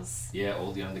facilitas. Yeah,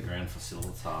 all the underground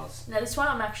facilitas. Now this one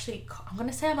I'm going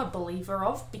to say I'm a believer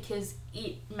of, because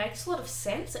it makes a lot of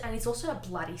sense and it's also a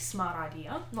bloody smart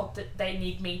idea. Not that they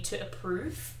need me to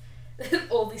approve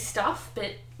all this stuff,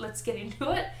 but let's get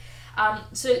into it.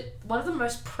 So one of the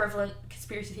most prevalent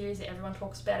conspiracy theories that everyone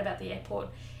talks about the airport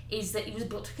is that it was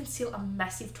built to conceal a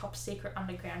massive top secret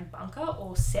underground bunker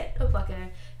or set of like a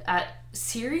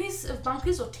series of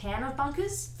bunkers or town of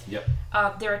bunkers. Yep.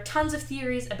 There are tons of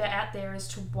theories out there as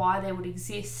to why they would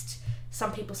exist.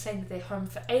 Some people saying that they're home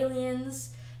for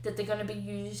aliens, that they're going to be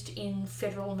used in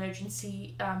Federal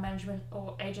Emergency Management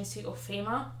or Agency or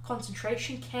FEMA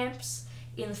concentration camps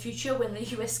in the future when the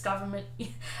US government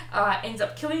ends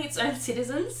up killing its own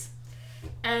citizens.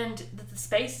 And that the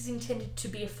space is intended to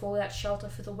be a fallout shelter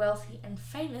for the wealthy and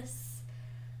famous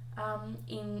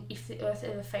if the Earth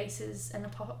ever faces an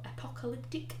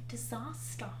apocalyptic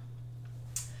disaster.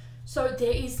 So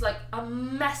there is like a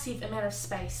massive amount of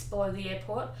space below the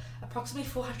airport, approximately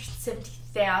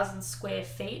 470,000 square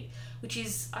feet, which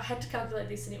is, I had to calculate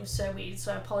this and it was so weird,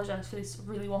 so I apologise for this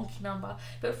really wonky number,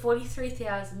 but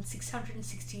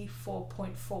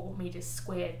 43,664.4 metres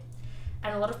squared.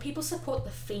 And a lot of people support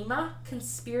the FEMA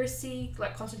conspiracy,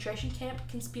 like concentration camp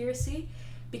conspiracy,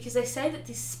 because they say that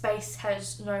this space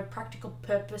has no practical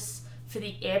purpose for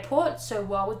the airport, so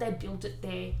why would they build it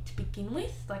there to begin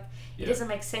with? Like, It doesn't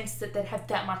make sense that they'd have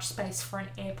that much space for an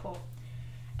airport.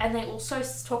 And they also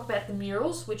talk about the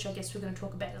murals, which I guess we're going to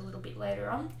talk about a little bit later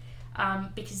on,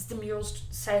 because the murals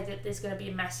say that there's going to be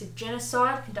a massive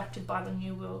genocide conducted by the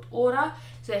New World Order.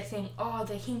 So they think,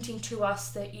 they're hinting to us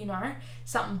that,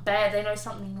 something bad, they know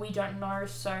something we don't know,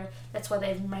 so that's why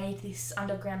they've made this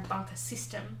underground bunker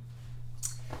system.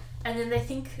 And then they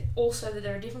think also that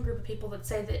there are a different group of people that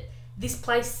say that this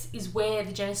place is where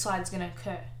the genocide is going to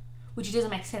occur, which doesn't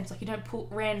make sense. Like, you don't put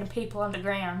random people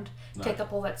underground, take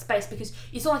up all that space, because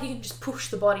it's not like you can just push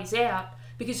the bodies out,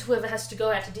 because whoever has to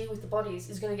go out to deal with the bodies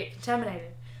is going to get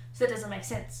contaminated. So that doesn't make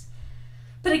sense.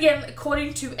 But again,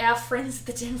 according to our friends at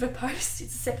the Denver Post,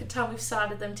 it's the second time we've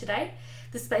cited them today,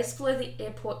 the space below the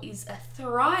airport is a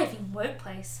thriving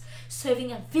workplace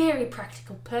serving a very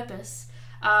practical purpose,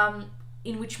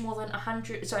 in which more than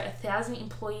 1,000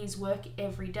 employees work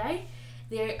every day.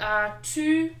 There are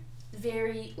 2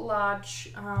 very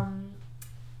large,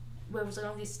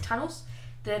 tunnels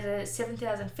that are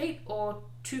 7,000 feet or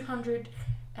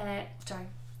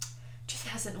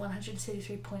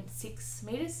 2,133.6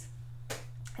 metres,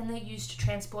 and they're used to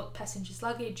transport passengers'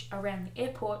 luggage around the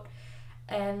airport.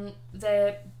 And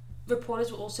the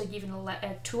reporters were also given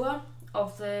a tour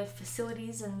of the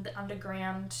facilities and the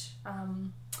underground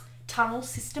tunnel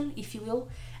system, if you will,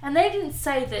 and they didn't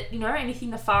say that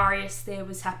anything nefarious there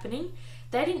was happening.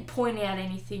 They didn't point out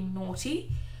anything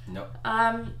naughty. No.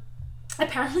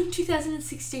 Apparently in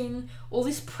 2016, all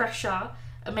this pressure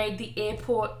made the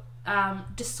airport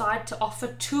decide to offer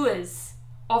tours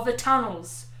of the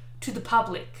tunnels to the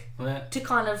public to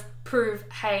kind of prove,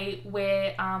 hey,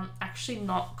 we're actually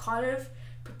not kind of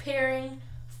preparing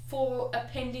for a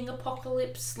pending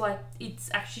apocalypse. Like, it's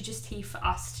actually just here for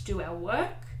us to do our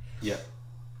work. Yeah.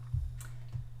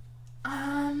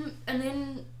 And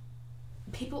then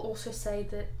people also say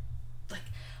that, like,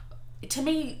 to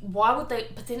me, why would they?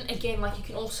 But then again, like, you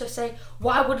can also say,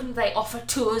 why wouldn't they offer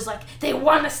tours? Like, they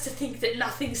want us to think that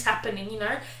nothing's happening,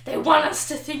 They want us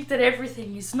to think that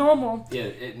everything is normal.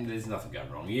 Yeah, there's nothing going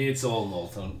wrong. Yeah, it's all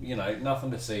normal. Nothing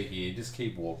to see here. Just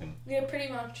keep walking. Yeah,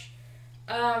 pretty much.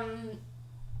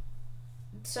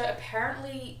 So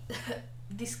apparently,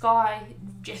 this guy,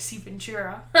 Jesse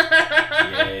Ventura.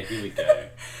 Yeah, here we go.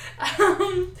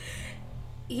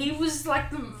 he was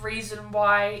like the reason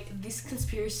why this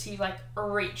conspiracy like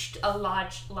reached a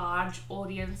large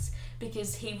audience,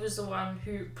 because he was the one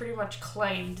who pretty much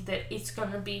claimed that it's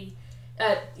going to be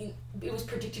it was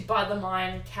predicted by the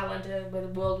Mayan calendar where the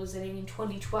world was ending in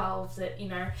 2012 that, you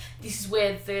know, this is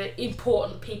where the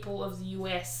important people of the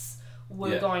US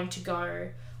were going to go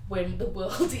when the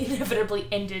world inevitably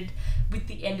ended with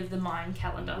the end of the Mayan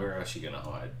calendar. Where else are you going to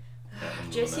hide?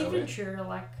 Jesse Ventura,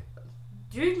 like,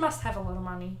 dude must have a lot of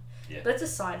money. Yeah. That's a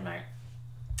side note.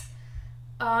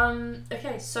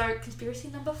 Okay, so conspiracy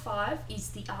number 5 is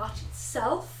the art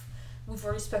itself. We've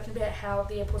already spoken about how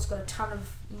the airport's got a ton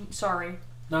of...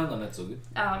 No, that's all good.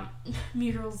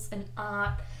 Murals and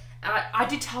art. I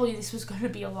did tell you this was going to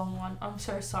be a long one. I'm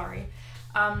so sorry.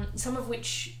 Some of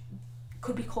which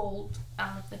could be called,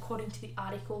 according to the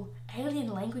article,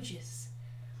 alien languages.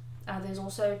 There's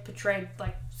also portrayed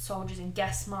like soldiers in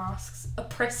gas masks,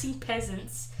 oppressing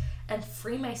peasants, and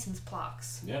Freemasons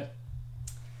plaques. Yeah.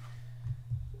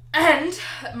 And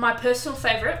my personal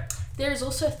favourite, there is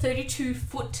also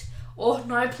 32-foot or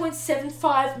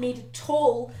 9.75 metre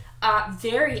tall,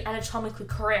 very anatomically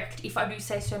correct, if I do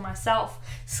say so myself,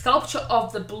 sculpture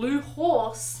of the Blue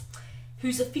Horse,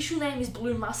 whose official name is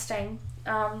Blue Mustang.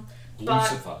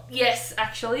 Lucifer. Yes,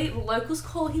 actually, the locals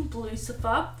call him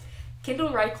Blucifer. Kendall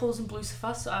Ray calls him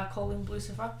Blucifer, so I call him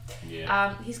Blucifer.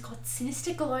 Yeah. He's got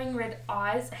sinister glowing red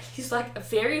eyes, and he's like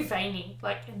very veiny.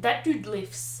 Like, that dude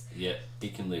lifts. Yeah, he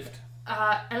can lift.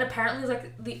 And apparently,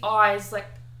 like, the eyes, like,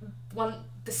 when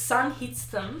the sun hits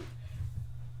them,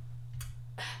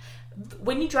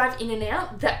 when you drive in and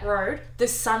out that road, the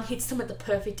sun hits them at the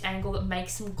perfect angle that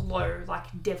makes them glow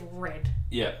like devil red.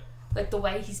 Yeah. Like the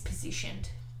way he's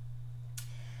positioned.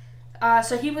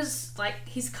 So he was like,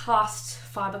 he's cast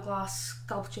fiberglass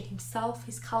sculpture himself.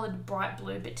 He's coloured bright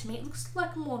blue, but to me it looks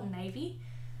like more navy.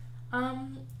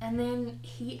 And then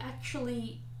he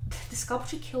actually, the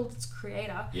sculpture killed its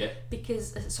creator. Yeah.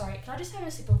 Because, sorry, can I just have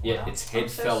a sip of water? Yeah, its head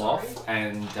fell off,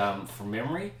 and from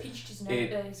memory, pinched his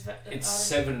nose. It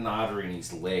severed an artery in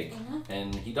his leg,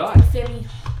 and he died. Femi.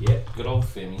 Yeah, good old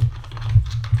Femi.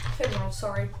 Femoral,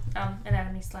 sorry.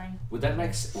 Anatomy slang. Would that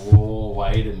make... Oh,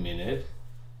 wait a minute.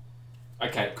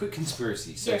 Okay, quick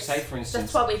conspiracy. So, yes, say for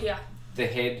instance... that's why we're here. The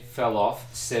head fell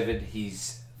off, severed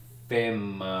his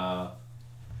fem...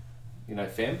 you know,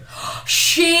 fem?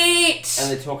 Shit! And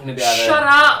they're talking about Shut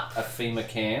up! A FEMA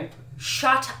camp.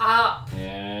 Shut up!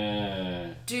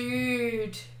 Yeah.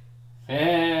 Dude.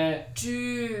 Yeah.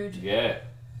 Dude. Yeah.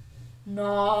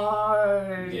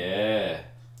 No. Yeah.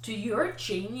 Dude, you're a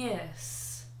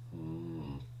genius.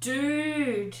 Mm.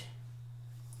 Dude.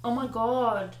 Oh my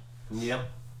god. Yep.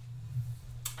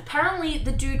 Apparently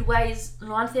the dude weighs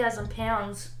 9,000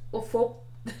 pounds or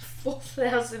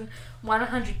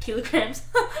 4,100 kilograms.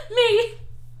 Me.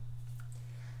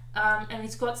 And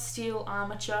he's got steel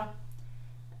armature.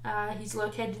 He's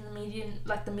located in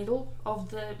the middle of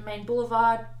the main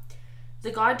boulevard.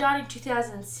 The guy died in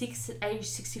 2006 at age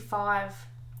 65,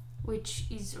 which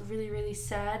is really, really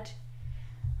sad.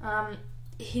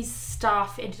 His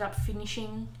staff ended up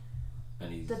finishing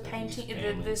the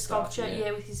painting, the sculpture,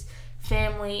 with his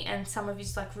family and some of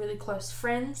his like really close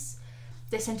friends.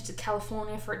 They sent it to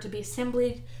California for it to be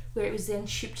assembled, where it was then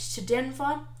shipped to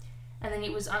Denver, and then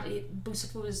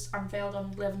Blucifer was unveiled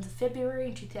on 11th of February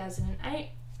in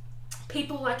 2008.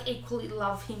 People like equally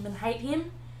love him and hate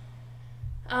him.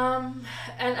 And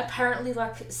apparently,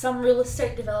 like, some real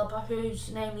estate developer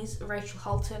whose name is Rachel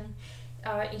Holton,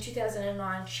 in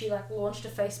 2009, she like launched a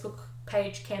Facebook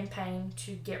page campaign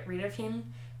to get rid of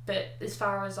him, but as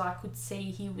far as I could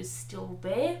see, he was still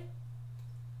there.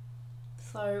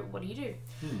 So what do you do?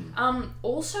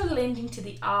 Also lending to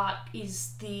the art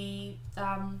is the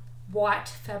white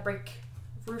fabric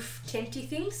roof tenty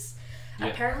things.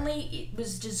 Yep. Apparently it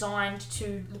was designed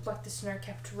to look like the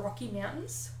snow-capped Rocky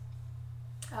Mountains.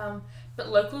 But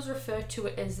locals refer to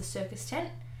it as the circus tent.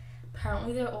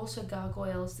 Apparently there are also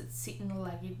gargoyles that sit in the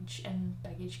luggage and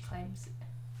baggage claims.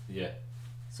 Yeah.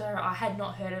 So I had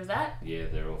not heard of that. Yeah,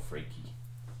 they're all freaky.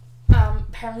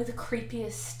 Apparently the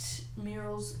creepiest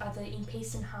murals are the In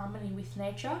Peace and Harmony with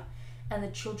Nature and the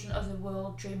Children of the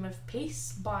World Dream of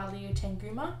Peace by Leo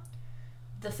Tanguma.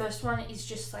 The first one is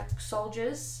just like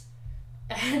soldiers,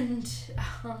 and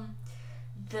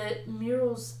the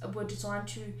murals were designed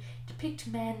to depict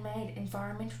man-made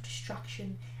environmental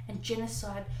destruction and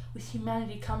genocide, with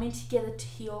humanity coming together to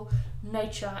heal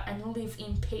nature and live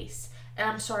in peace. And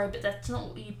I'm sorry, but that's not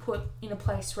what you put in a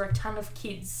place where a ton of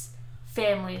kids,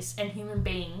 families and human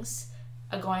beings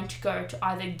are going to go to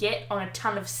either get on a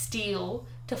ton of steel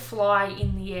to fly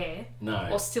in the air. No.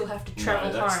 Or still have to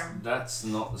travel home. That's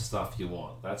not the stuff you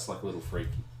want. That's like a little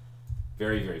freaky.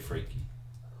 Very, very freaky.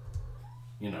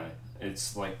 You know,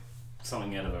 it's like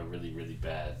something out of a really, really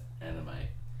bad anime.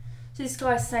 So this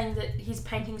guy's saying that his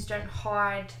paintings don't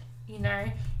hide, you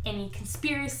know, any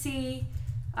conspiracy,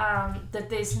 that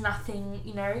there's nothing,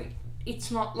 you know, it's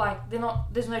not like,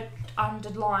 there's no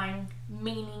underlying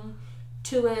meaning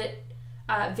to it.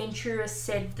 Ventura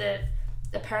said that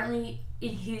apparently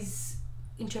in his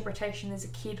interpretation there's a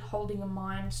kid holding a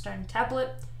Mind Stone tablet.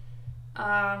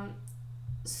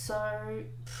 So,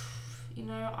 you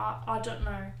know, I don't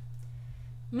know.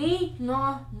 Me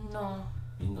no.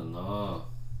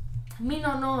 Me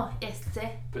no, este.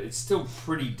 But it's still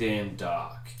pretty damn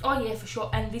dark. Oh yeah, for sure.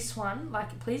 And this one,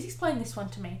 like, please explain this one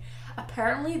to me.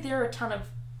 Apparently there are a ton of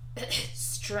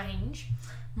strange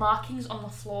markings on the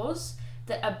floors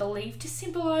that are believed to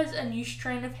symbolise a new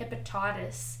strain of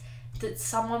hepatitis that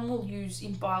someone will use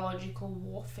in biological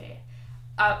warfare.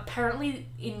 Apparently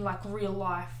in like real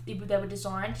life, they were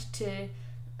designed to,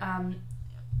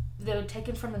 they were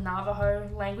taken from the Navajo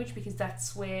language because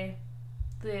that's where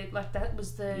that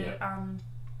was the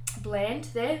land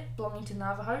there belonging to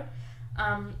Navajo,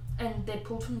 and they're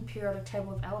pulled from the periodic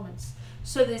table of elements.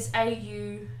 So there's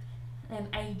AU and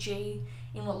AG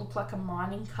in what looked like a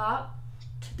mining cart,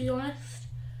 to be honest.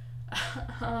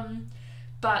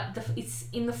 But it's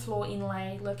in the floor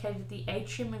inlay located at the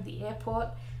atrium of the airport,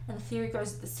 and the theory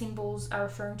goes that the symbols are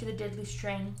referring to the deadly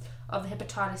strain of the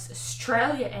hepatitis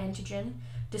Australia antigen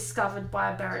discovered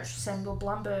by Barrett Samuel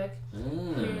Blumberg,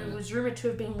 who was rumoured to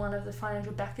have been one of the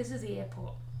financial backers of the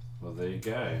airport. Well, there you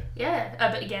go. Yeah,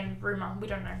 but again, rumour, we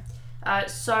don't know.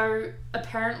 So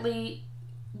apparently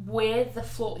where the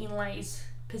floor inlay is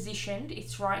positioned,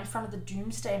 it's right in front of the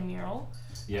Doomsday mural,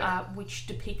 which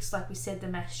depicts, like we said, the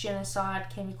mass genocide,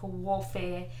 chemical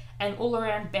warfare, and all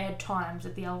around bad times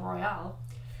at the El Royale.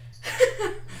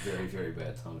 Very, very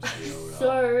bad times at the El Royale.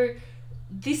 So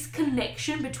this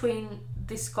connection between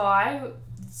this guy,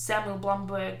 Samuel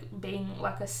Blumberg, being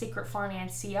like a secret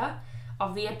financier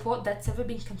of the airport, that's never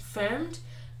been confirmed,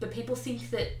 but people think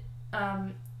that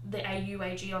the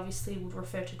AUAG obviously would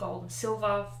refer to gold and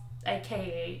silver,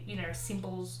 aka, you know,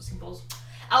 symbols,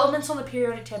 elements on the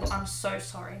periodic table. I'm so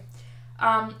sorry.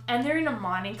 And they're in a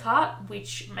mining cart,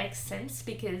 which makes sense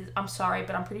because, I'm sorry,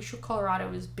 but I'm pretty sure Colorado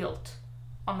was built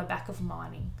on the back of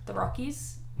mining. The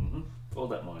Rockies. Mm-hmm. All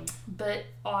that mining. But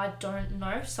I don't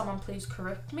know. Someone please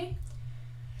correct me.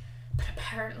 But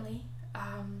apparently,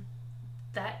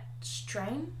 that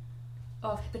strain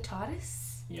of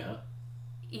hepatitis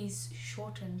is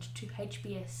shortened to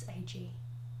HBsAg.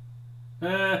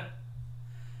 But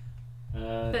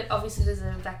obviously there's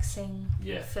a vaccine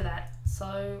for that,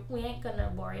 so we ain't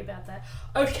gonna worry about that.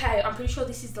 Okay, I'm pretty sure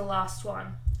this is the last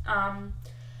one.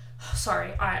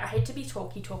 Sorry, I hate to be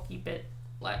talky, but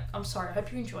like, I'm sorry, I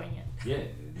hope you're enjoying it. Yeah,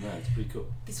 no, it's pretty cool.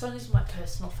 This one is my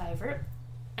personal favourite,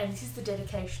 and this is the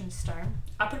dedication stone.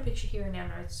 I put a picture here in our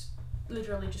notes.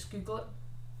 Literally just Google it.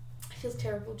 It feels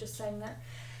terrible just saying that.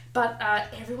 But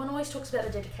everyone always talks about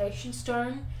the dedication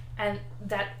stone, and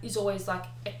that is always like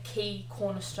a key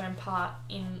cornerstone part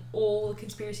in all the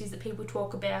conspiracies that people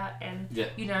talk about, and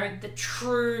you know, the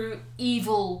true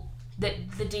evil that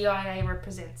the DIA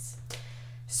represents.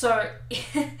 So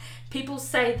people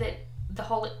say that the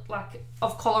whole, like,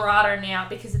 of Colorado now,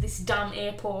 because of this dumb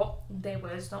airport, their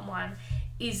words, not mine,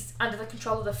 is under the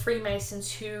control of the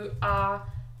Freemasons, who are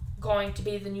going to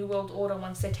be the New World Order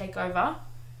once they take over,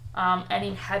 and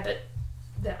inhabit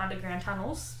the underground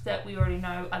tunnels that we already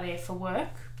know are there for work,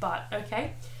 but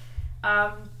okay.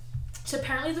 So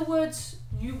apparently the words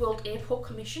New World Airport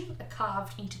Commission are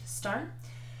carved into the stone,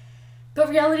 but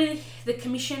in reality the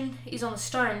commission is on the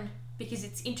stone because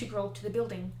it's integral to the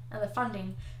building and the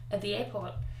funding of the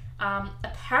airport.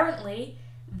 Apparently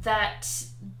that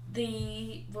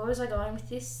where was I going with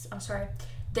this? I'm sorry.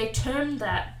 They termed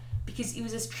that because it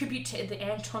was a tribute to the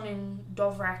Antonin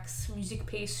Dvorak's music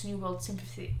piece New World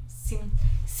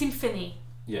Symphony.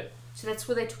 Yeah. So that's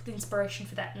where they took the inspiration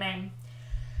for that name.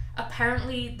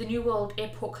 Apparently the New World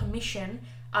Airport Commission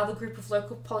are the group of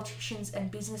local politicians and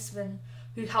businessmen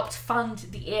who helped fund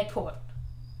the airport.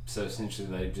 So essentially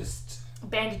they just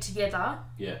banded together,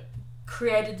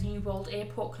 created the New World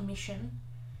Airport Commission,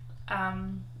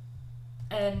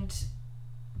 and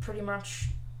pretty much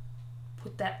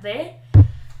put that there.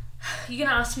 You're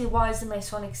gonna ask me, why is the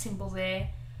Masonic symbol there?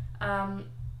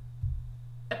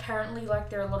 Apparently, like,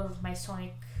 there are a lot of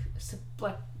Masonic,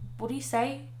 like, what do you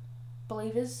say?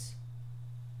 Believers?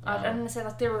 I don't understand,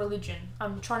 like, their religion.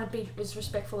 I'm trying to be as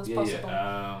respectful as possible.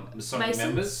 Masonic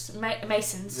members?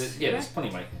 Masons. There's plenty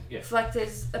of Like,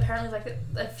 there's apparently, like,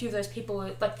 a few of those people,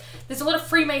 like, there's a lot of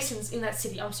Freemasons in that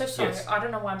city. I'm so sorry. Yes. I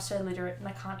don't know why I'm so illiterate and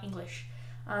I can't English.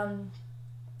 And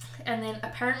then,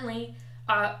 apparently,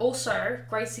 also,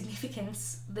 great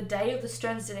significance, the day of the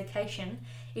Stones' dedication,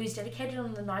 it was dedicated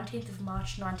on the 19th of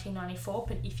March 1994,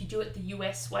 but if you do it the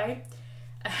US way,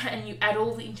 and you add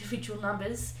all the individual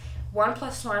numbers, 1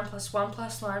 plus 9 plus 1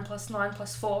 plus 9 plus 9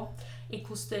 plus 4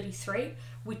 equals 33,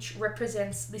 which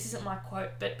represents, this isn't my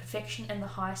quote, but perfection and the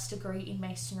highest degree in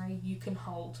masonry you can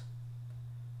hold.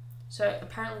 So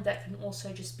apparently that can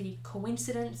also just be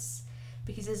coincidence,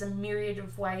 because there's a myriad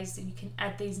of ways that you can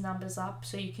add these numbers up.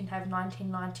 So you can have 19,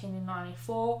 19 and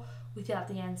 94 without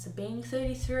the answer being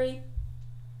 33.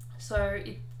 So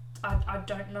I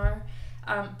don't know.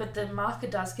 But the marker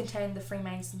does contain the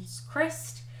Freemasons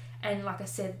crest. And like I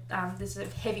said, there's a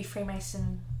heavy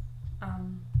Freemason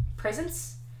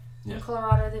presence in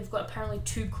Colorado. They've got apparently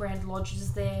 2 grand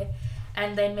lodges there,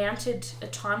 and they mounted a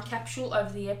time capsule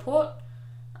over the airport.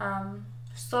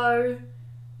 So,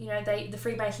 you know, the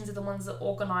Freemasons are the ones that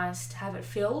organised to have it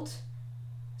filled.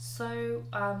 So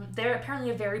they're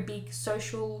apparently a very big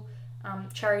social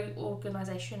charity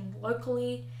organisation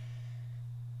locally.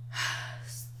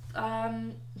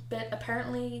 But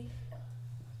apparently...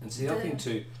 And see, the other thing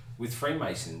too, with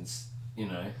Freemasons, you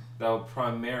know, they were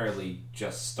primarily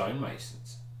just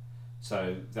stonemasons.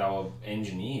 So they were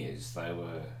engineers, they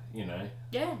were, you know,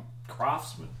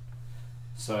 craftsmen.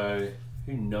 So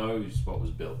who knows what was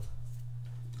built?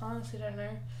 I honestly don't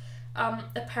know.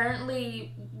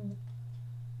 Apparently,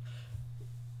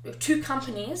 2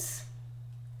 companies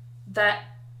that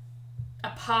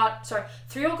are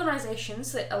 3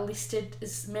 organisations that are listed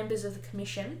as members of the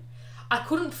commission. I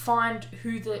couldn't find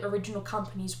who the original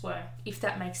companies were, if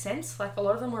that makes sense. Like, a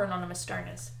lot of them were anonymous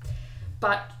donors.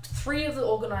 But 3 of the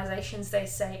organisations, they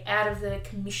say, out of the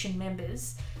commission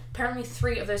members, apparently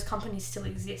 3 of those companies still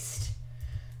exist.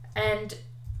 And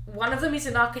one of them is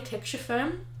an architecture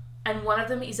firm, and one of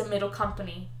them is a metal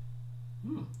company.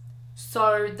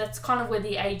 So that's kind of where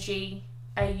the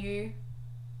AGAU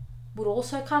would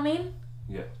also come in.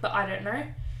 Yeah. But I don't know.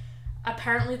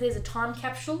 Apparently there's a time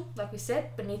capsule, like we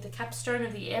said, beneath the capstone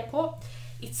of the airport.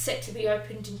 It's set to be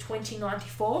opened in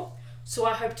 2094, so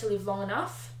I hope to live long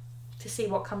enough to see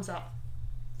what comes up.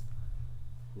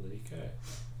 There you go.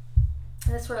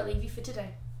 And that's where I leave you for today.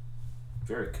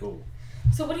 Very cool.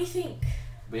 So what do you think?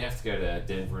 We have to go to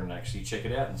Denver and actually check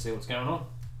it out and see what's going on.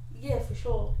 Yeah, for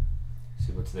sure.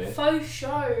 See what's there. Faux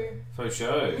show. Faux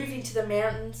show. Moving to the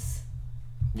mountains.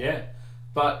 Yeah.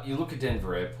 But you look at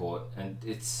Denver Airport and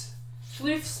it's...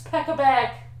 Floofs, pack a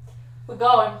bag. We're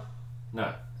going.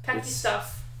 No. Pack your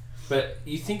stuff. But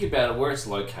you think about it, where it's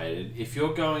located, if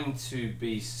you're going to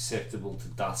be susceptible to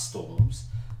dust storms,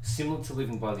 similar to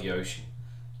living by the ocean,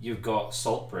 you've got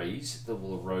salt breeze that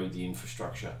will erode the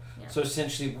infrastructure. Yeah. So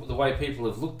essentially, the way people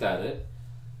have looked at it,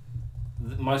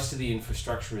 most of the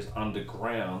infrastructure is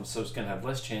underground, so it's going to have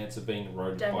less chance of being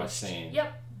eroded by sand.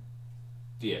 Yep.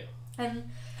 Yeah.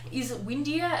 And is it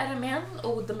windier at a mountain,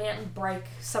 or would the mountain break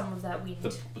some of that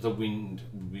wind? The wind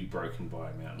would be broken by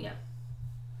a mountain. Yeah.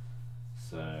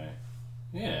 So,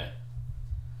 yeah.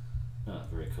 Oh,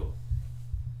 very cool.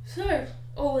 So,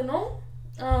 all in all,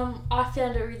 I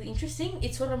found it really interesting.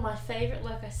 It's one of my favourite,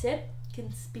 like I said,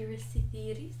 conspiracy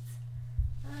theories.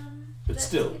 But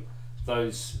still,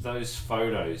 those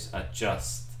photos are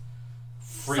just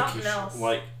freakish. Something else.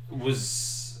 Like,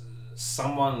 was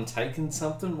someone taking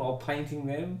something while painting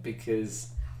them? Because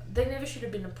they never should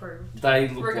have been approved. They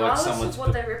look regardless like someone's of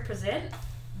what they represent.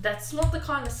 That's not the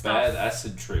kind of stuff. Bad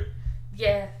acid trip.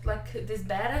 Yeah, like there's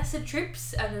bad acid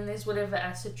trips, and then there's whatever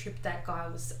acid trip that guy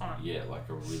was on. Yeah, like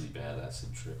a really bad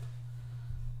acid trip.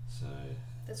 So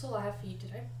that's all I have for you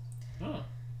today. Oh,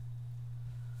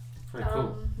 very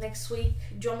cool. Next week,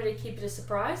 do you want me to keep it a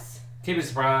surprise? Keep it a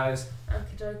surprise.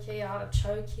 Okie dokie,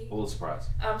 artichoke. All a surprise.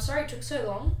 Sorry it took so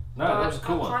long. No, that was a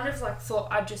cool one. I kind of like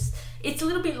thought it's a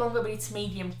little bit longer, but it's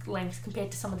medium length compared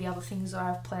to some of the other things I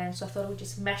have planned, so I thought I would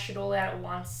just mash it all out at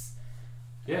once.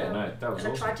 Yeah, no, that was awesome.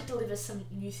 And I tried to deliver some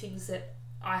new things that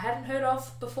I hadn't heard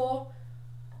of before.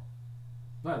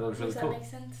 No, that was really cool. Does that make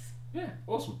sense? Yeah,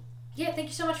 awesome. Yeah, thank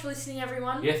you so much for listening,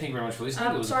 everyone. Yeah, thank you very much for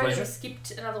listening. It was a pleasure. Sorry we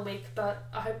skipped another week, but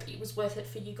I hope it was worth it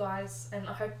for you guys, and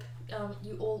I hope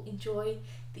you all enjoy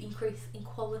the increase in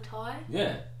quality.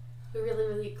 Yeah. We're really,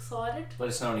 really excited. Let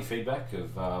us know any feedback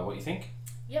of what you think.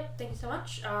 Yep, thank you so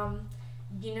much.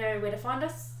 You know where to find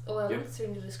us. All our links are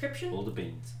in the description. All the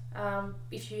beans.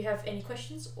 If you have any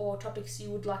questions or topics you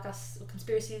would like us, or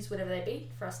conspiracies, whatever they be,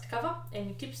 for us to cover,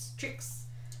 any tips, tricks,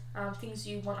 things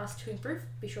you want us to improve,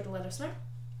 be sure to let us know.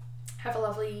 Have a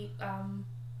lovely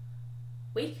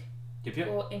week. Yep.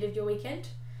 Or end of your weekend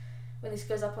when this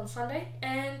goes up on Sunday.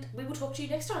 And we will talk to you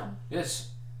next time.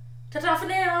 Yes. Ta-ta for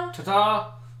now.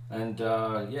 Ta-ta. And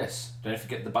yes, don't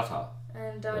forget the butter.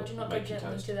 And do not go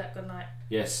gently into that good night.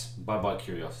 Yes. Bye-bye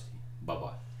curiosity.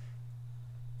 Bye-bye.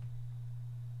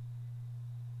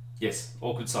 Yes.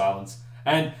 Awkward silence.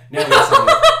 And now we have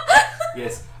something.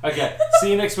 Yes. Okay.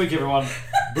 See you next week, everyone.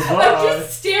 Bye-bye. I'm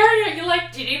just staring at you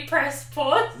like, did you press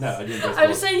pause? No, I didn't press pause.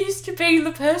 I'm so used to being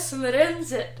the person that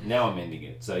ends it. Now I'm ending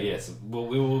it. So yes,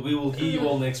 we will hear you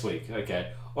all next week.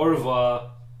 Okay. Au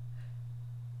revoir.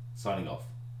 Signing off.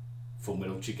 Full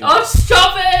Metal Chicken. Oh,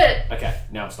 stop it! Okay,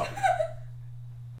 now I'm stopping.